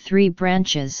into 3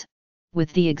 branches,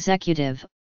 with the Executive,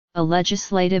 a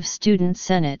Legislative Student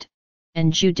Senate,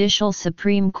 and Judicial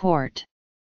Supreme Court.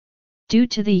 Due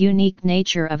to the unique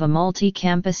nature of a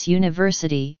multi-campus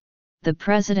university, the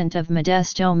president of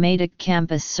Modesto Madoc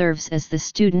campus serves as the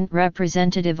student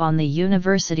representative on the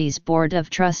university's board of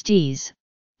trustees,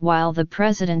 while the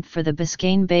president for the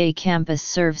Biscayne Bay campus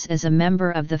serves as a member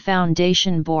of the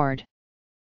foundation board.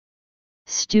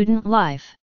 Student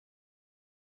life.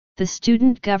 The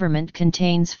student government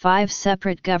contains 5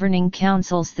 separate governing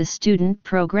councils: the Student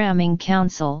Programming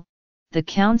Council, the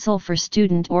Council for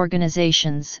Student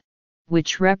Organizations,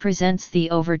 which represents the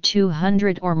over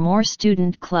 200 or more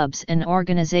student clubs and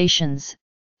organizations,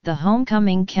 the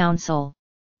Homecoming Council,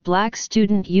 Black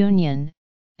Student Union,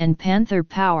 and Panther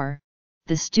Power,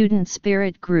 the Student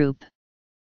Spirit Group.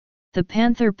 The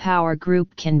Panther Power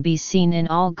Group can be seen in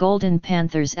all Golden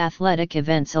Panthers athletic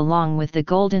events along with the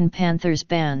Golden Panthers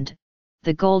Band,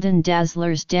 the Golden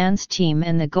Dazzlers dance team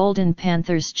and the Golden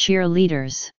Panthers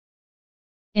cheerleaders.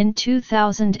 In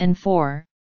 2004,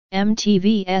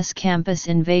 MTV's Campus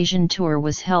Invasion Tour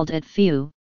was held at FIU,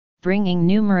 bringing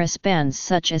numerous bands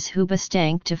such as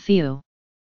Hoobastank to FIU.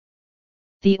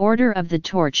 The Order of the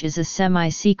Torch is a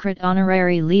semi-secret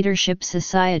honorary leadership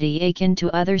society akin to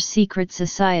other secret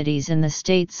societies in the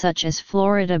state such as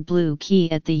Florida Blue Key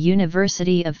at the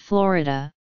University of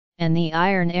Florida, and the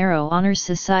Iron Arrow Honor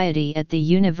Society at the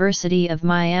University of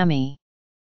Miami.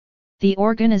 The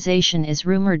organization is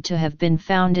rumored to have been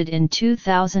founded in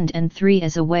 2003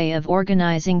 as a way of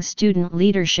organizing student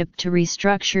leadership to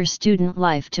restructure student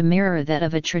life to mirror that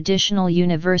of a traditional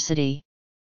university.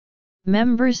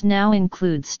 Members now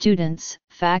include students,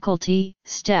 faculty,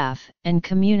 staff, and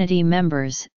community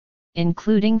members,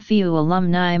 including FIU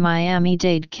alumni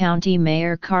Miami-Dade County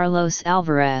Mayor Carlos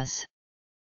Alvarez.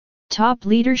 Top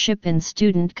leadership in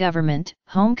student government,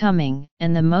 homecoming,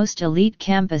 and the most elite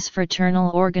campus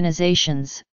fraternal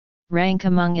organizations rank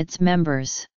among its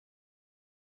members.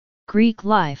 Greek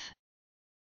life.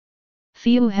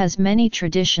 FIU has many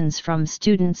traditions, from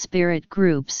student spirit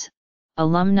groups,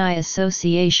 alumni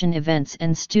association events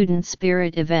and student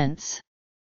spirit events.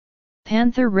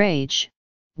 Panther Rage,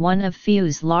 one of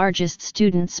FIU's largest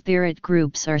student spirit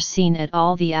groups, are seen at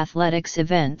all the athletics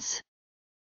events.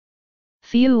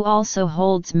 FIU also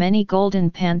holds many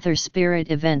Golden Panther Spirit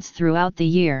events throughout the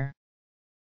year.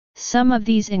 Some of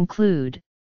these include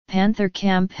Panther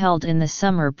Camp, held in the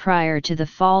summer prior to the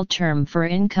fall term for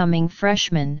incoming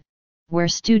freshmen, where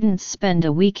students spend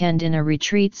a weekend in a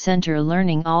retreat center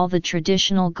learning all the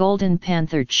traditional Golden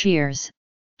Panther cheers,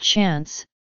 chants,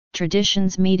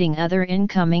 traditions, meeting other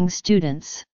incoming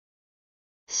students.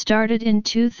 Started in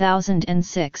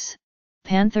 2006,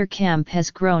 Panther Camp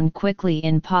has grown quickly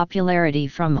in popularity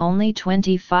from only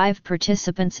 25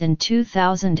 participants in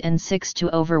 2006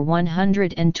 to over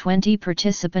 120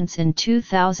 participants in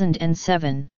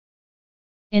 2007.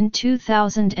 In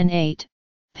 2008,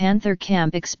 Panther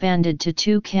Camp expanded to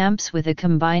 2 camps with a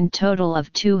combined total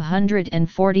of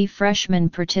 240 freshman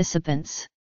participants.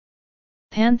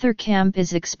 Panther Camp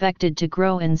is expected to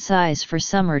grow in size for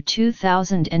summer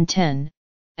 2010,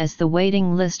 as the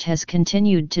waiting list has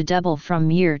continued to double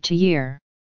from year to year.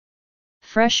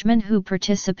 Freshmen who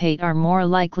participate are more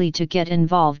likely to get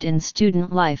involved in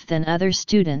student life than other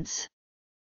students.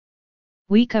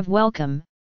 Week of Welcome,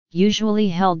 usually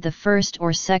held the first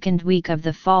or second week of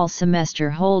the fall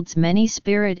semester, holds many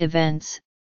spirit events,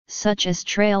 such as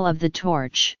Trail of the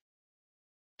Torch.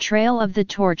 Trail of the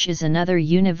Torch is another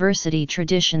university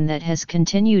tradition that has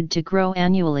continued to grow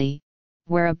annually,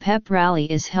 where a pep rally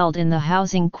is held in the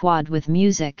housing quad with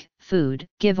music, food,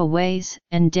 giveaways,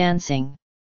 and dancing.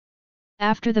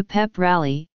 After the pep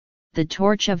rally, the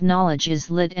torch of knowledge is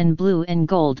lit and blue and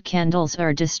gold candles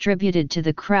are distributed to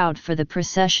the crowd for the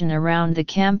procession around the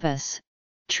campus,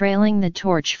 trailing the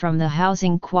torch from the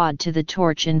housing quad to the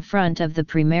torch in front of the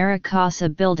Primera Casa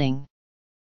building.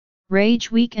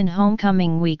 Rage Week and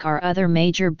Homecoming Week are other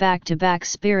major back-to-back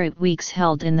spirit weeks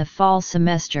held in the fall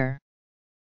semester.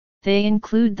 They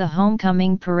include the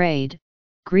Homecoming Parade,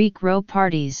 Greek row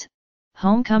parties,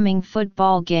 Homecoming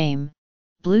football game,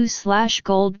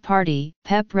 Blue/Gold Party,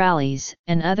 pep rallies,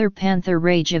 and other Panther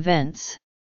Rage events.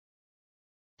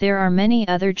 There are many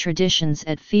other traditions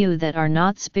at FIU that are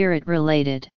not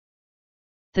spirit-related.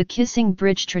 The Kissing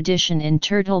Bridge tradition in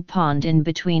Turtle Pond in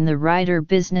between the Ryder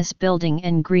Business Building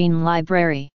and Green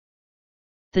Library.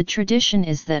 The tradition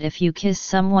is that if you kiss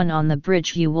someone on the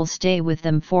bridge you will stay with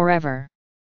them forever.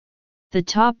 The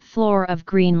top floor of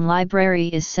Green Library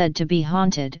is said to be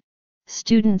haunted.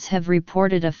 Students have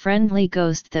reported a friendly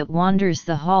ghost that wanders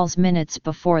the halls minutes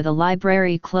before the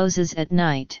library closes at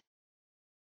night.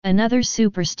 Another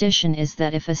superstition is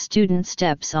that if a student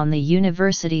steps on the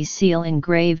university seal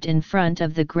engraved in front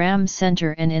of the Graham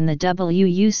Center and in the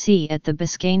WUC at the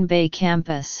Biscayne Bay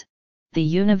campus, the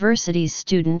university's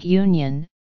student union,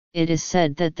 it is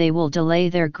said that they will delay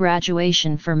their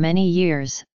graduation for many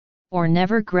years, or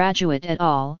never graduate at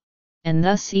all, and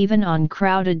thus even on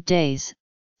crowded days,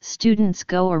 students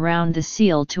go around the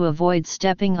seal to avoid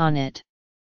stepping on it.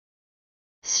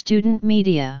 Student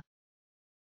media.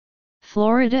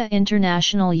 Florida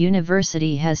International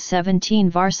University has 17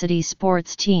 varsity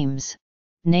sports teams,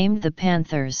 named the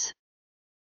Panthers.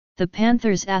 The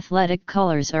Panthers' athletic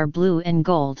colors are blue and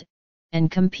gold,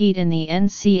 and compete in the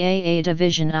NCAA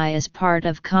Division I as part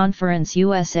of Conference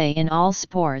USA in all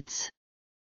sports.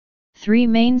 3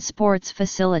 main sports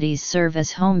facilities serve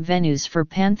as home venues for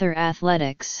Panther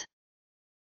athletics.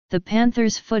 The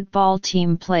Panthers football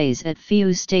team plays at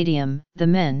FIU Stadium, the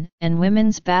men and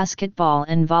women's basketball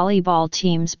and volleyball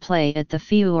teams play at the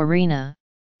FIU Arena,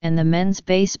 and the men's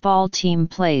baseball team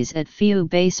plays at FIU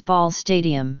Baseball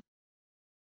Stadium.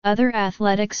 Other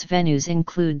athletics venues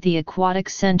include the Aquatic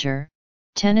Center,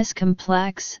 tennis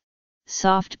complex,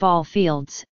 softball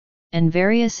fields, and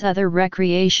various other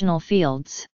recreational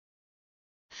fields.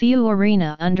 FIU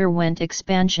Arena underwent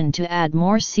expansion to add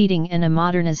more seating and a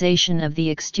modernization of the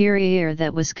exterior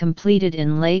that was completed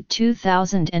in late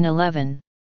 2011.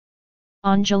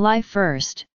 On July 1,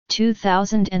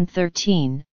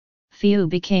 2013, FIU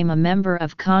became a member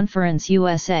of Conference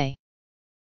USA.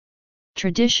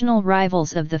 Traditional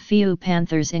rivals of the FIU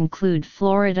Panthers include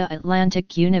Florida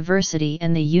Atlantic University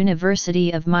and the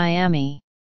University of Miami.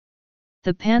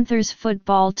 The Panthers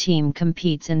football team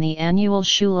competes in the annual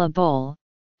Shula Bowl,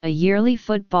 a yearly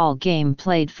football game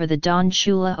played for the Don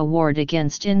Shula Award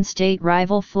against in-state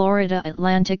rival Florida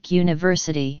Atlantic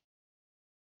University.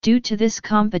 Due to this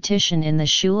competition in the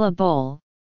Shula Bowl,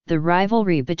 the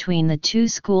rivalry between the two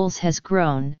schools has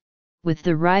grown, with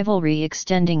the rivalry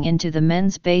extending into the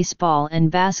men's baseball and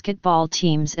basketball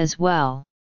teams as well.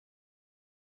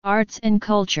 Arts and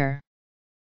culture.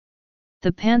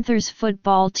 The Panthers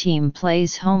football team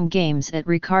plays home games at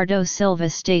Ricardo Silva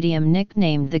Stadium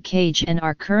nicknamed The Cage and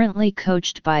are currently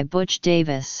coached by Butch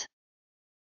Davis.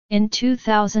 In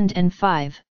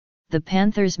 2005, the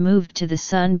Panthers moved to the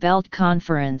Sun Belt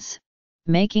Conference,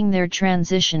 making their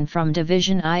transition from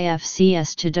Division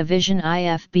IFCS to Division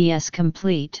IFBS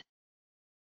complete.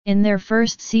 In their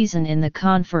first season in the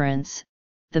conference,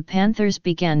 the Panthers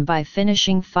began by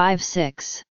finishing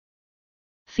 5-6.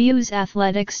 FIU's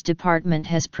athletics department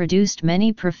has produced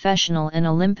many professional and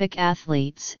Olympic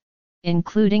athletes,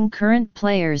 including current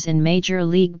players in Major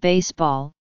League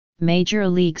Baseball, Major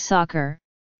League Soccer,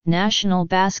 National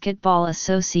Basketball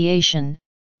Association,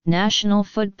 National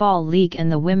Football League and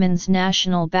the Women's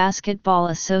National Basketball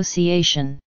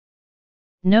Association.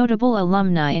 Notable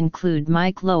alumni include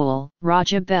Mike Lowell,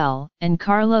 Raja Bell, and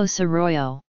Carlos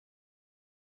Arroyo.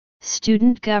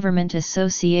 Student Government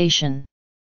Association.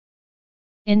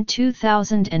 In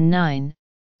 2009,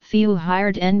 FIU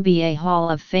hired NBA Hall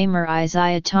of Famer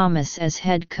Isaiah Thomas as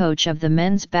head coach of the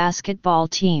men's basketball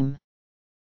team.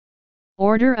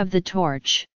 Order of the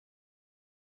Torch.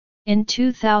 In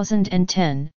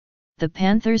 2010, the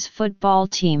Panthers football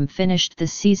team finished the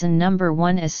season number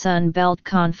 1 as Sun Belt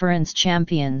Conference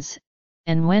champions,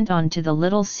 and went on to the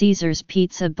Little Caesars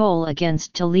Pizza Bowl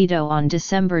against Toledo on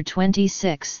December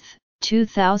 26,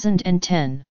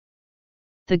 2010.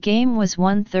 The game was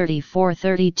won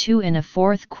 34-32 in a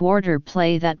fourth quarter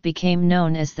play that became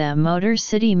known as the Motor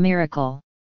City Miracle.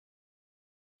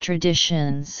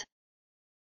 Traditions.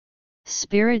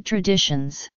 Spirit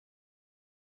traditions.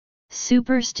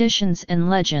 Superstitions and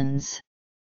legends.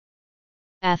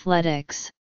 Athletics.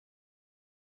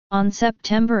 On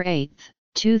September 8,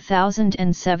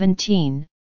 2017,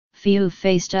 FIU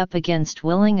faced up against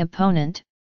willing opponent,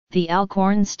 the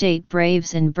Alcorn State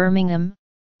Braves in Birmingham,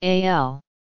 AL.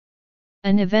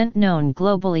 An event known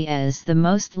globally as the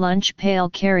most lunch pail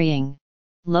carrying,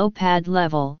 low pad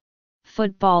level,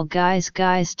 football guys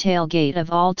tailgate of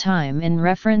all time in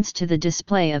reference to the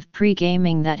display of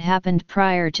pre-gaming that happened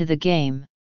prior to the game.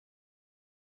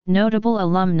 Notable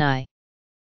alumni.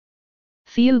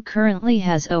 FIU currently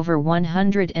has over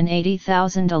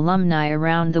 180,000 alumni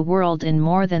around the world in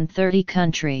more than 30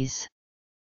 countries.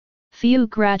 FIU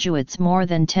graduates more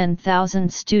than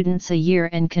 10,000 students a year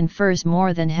and confers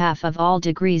more than half of all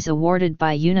degrees awarded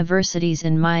by universities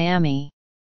in Miami.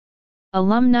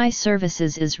 Alumni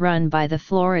Services is run by the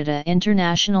Florida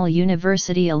International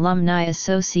University Alumni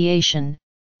Association,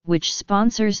 which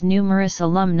sponsors numerous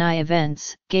alumni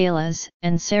events, galas,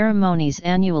 and ceremonies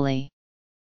annually.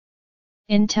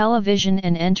 In television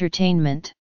and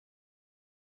entertainment.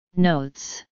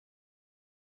 Notes.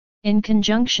 In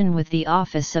conjunction with the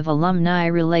Office of Alumni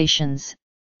Relations,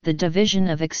 the Division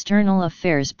of External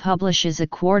Affairs publishes a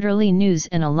quarterly news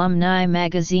and alumni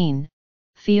magazine,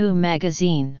 FIU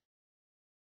Magazine.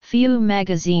 FIU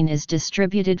Magazine is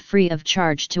distributed free of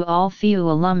charge to all FIU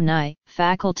alumni,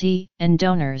 faculty, and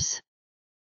donors.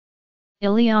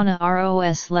 Ilyana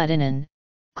Ros Letinin,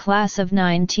 Class of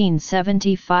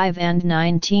 1975 and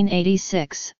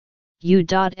 1986,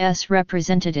 U.S.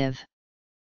 Representative.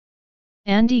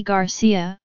 Andy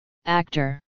Garcia,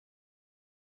 Actor.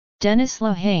 Dennis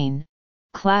Lehane,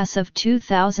 Class of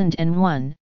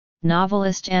 2001,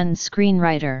 Novelist and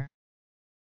Screenwriter.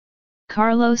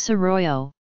 Carlos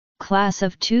Arroyo, Class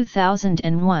of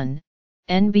 2001,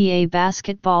 NBA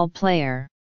Basketball Player.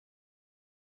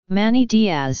 Manny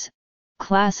Diaz,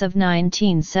 Class of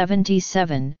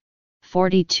 1977,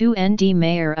 42 ND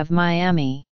Mayor of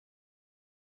Miami.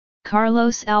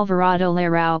 Carlos Alvarado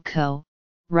Larauco,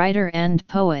 Writer and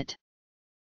Poet.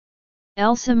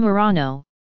 Elsa Morano,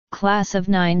 Class of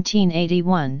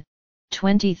 1981,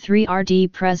 23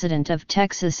 RD President of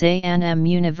Texas A&M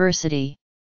University.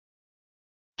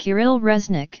 Kirill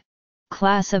Resnick,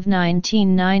 Class of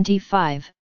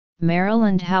 1995,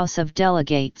 Maryland House of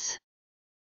Delegates.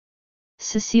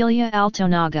 Cecilia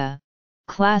Altonaga,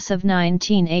 Class of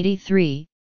 1983,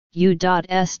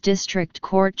 U.S. District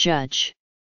Court Judge.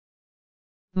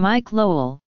 Mike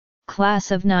Lowell,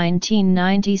 Class of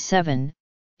 1997,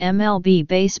 MLB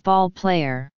Baseball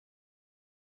Player.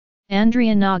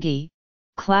 Andrea Nagy,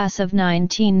 Class of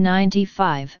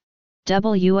 1995,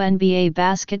 WNBA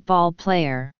Basketball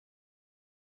Player.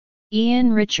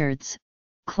 Ian Richards,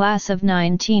 Class of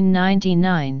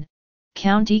 1999,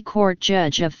 County Court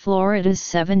Judge of Florida's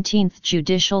 17th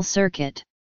Judicial Circuit.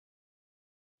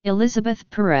 Elizabeth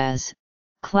Perez,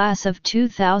 Class of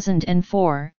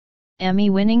 2004,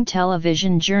 Emmy-winning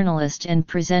television journalist and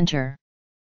presenter.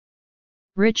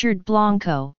 Richard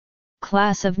Blanco,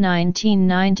 Class of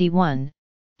 1991,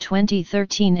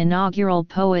 2013 inaugural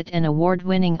poet and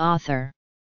award-winning author.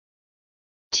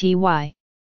 T.Y.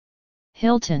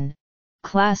 Hilton,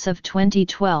 Class of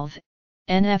 2012,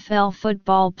 NFL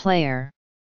football player.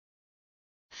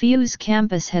 FIU's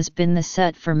campus has been the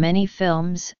set for many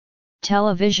films,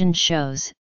 television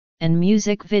shows, and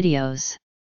music videos.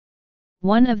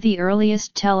 One of the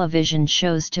earliest television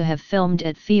shows to have filmed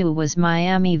at FIU was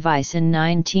Miami Vice in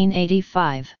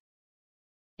 1985.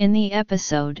 In the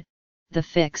episode, The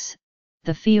Fix,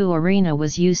 the FIU Arena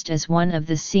was used as one of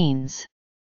the scenes.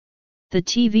 The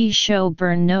TV show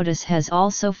Burn Notice has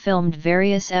also filmed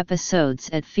various episodes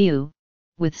at FIU,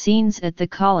 with scenes at the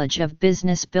College of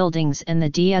Business buildings and the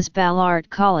Diaz-Balart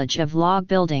College of Law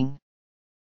building.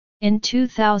 In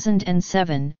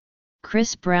 2007,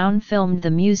 Chris Brown filmed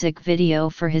the music video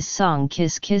for his song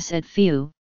Kiss Kiss at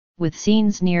FIU, with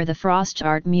scenes near the Frost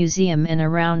Art Museum and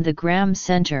around the Graham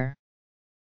Center.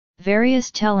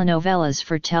 Various telenovelas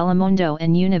for Telemundo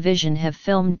and Univision have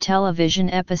filmed television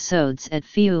episodes at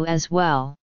FIU as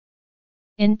well.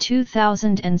 In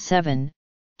 2007,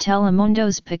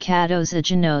 Telemundo's Pecados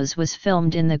Ajenos was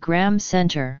filmed in the Graham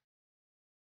Center.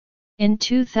 In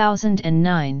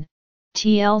 2009,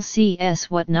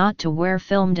 TLC's What Not to Wear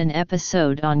filmed an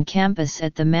episode on campus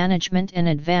at the Management and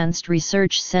Advanced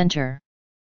Research Center.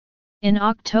 In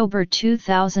October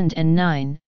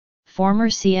 2009, former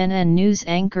CNN News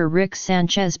anchor Rick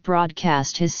Sanchez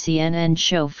broadcast his CNN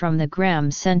show from the Graham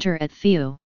Center at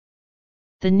FIU.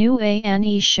 The new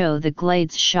A&E show The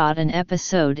Glades shot an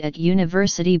episode at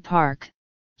University Park,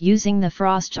 using the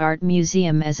Frost Art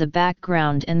Museum as a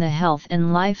background and the Health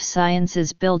and Life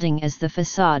Sciences building as the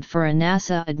facade for a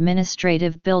NASA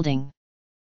administrative building.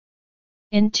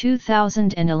 In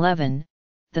 2011,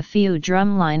 the FIU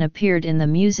drumline appeared in the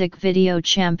music video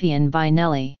Champion by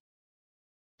Nelly.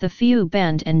 The FIU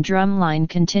band and drumline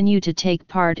continue to take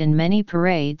part in many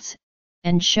parades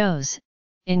and shows,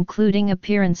 including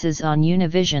appearances on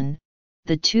Univision,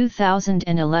 the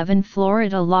 2011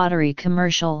 Florida Lottery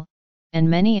commercial, and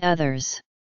many others.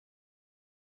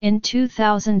 In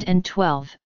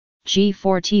 2012,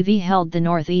 G4TV held the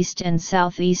Northeast and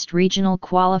Southeast regional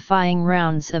qualifying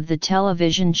rounds of the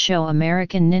television show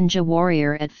American Ninja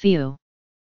Warrior at FIU.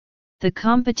 The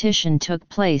competition took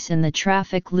place in the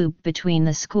traffic loop between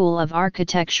the School of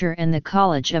Architecture and the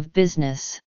College of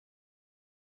Business.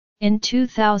 In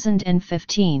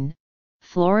 2015,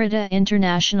 Florida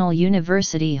International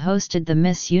University hosted the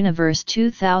Miss Universe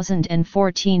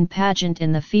 2014 pageant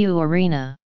in the FIU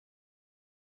Arena.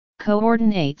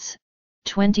 Coordinates,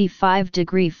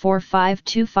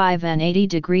 25°4525 and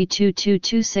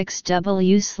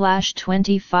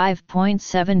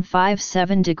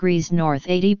 80°2226W/25.757 degrees north,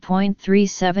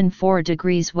 80.374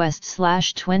 degrees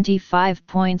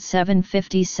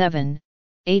west/25.757,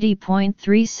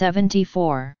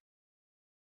 80.374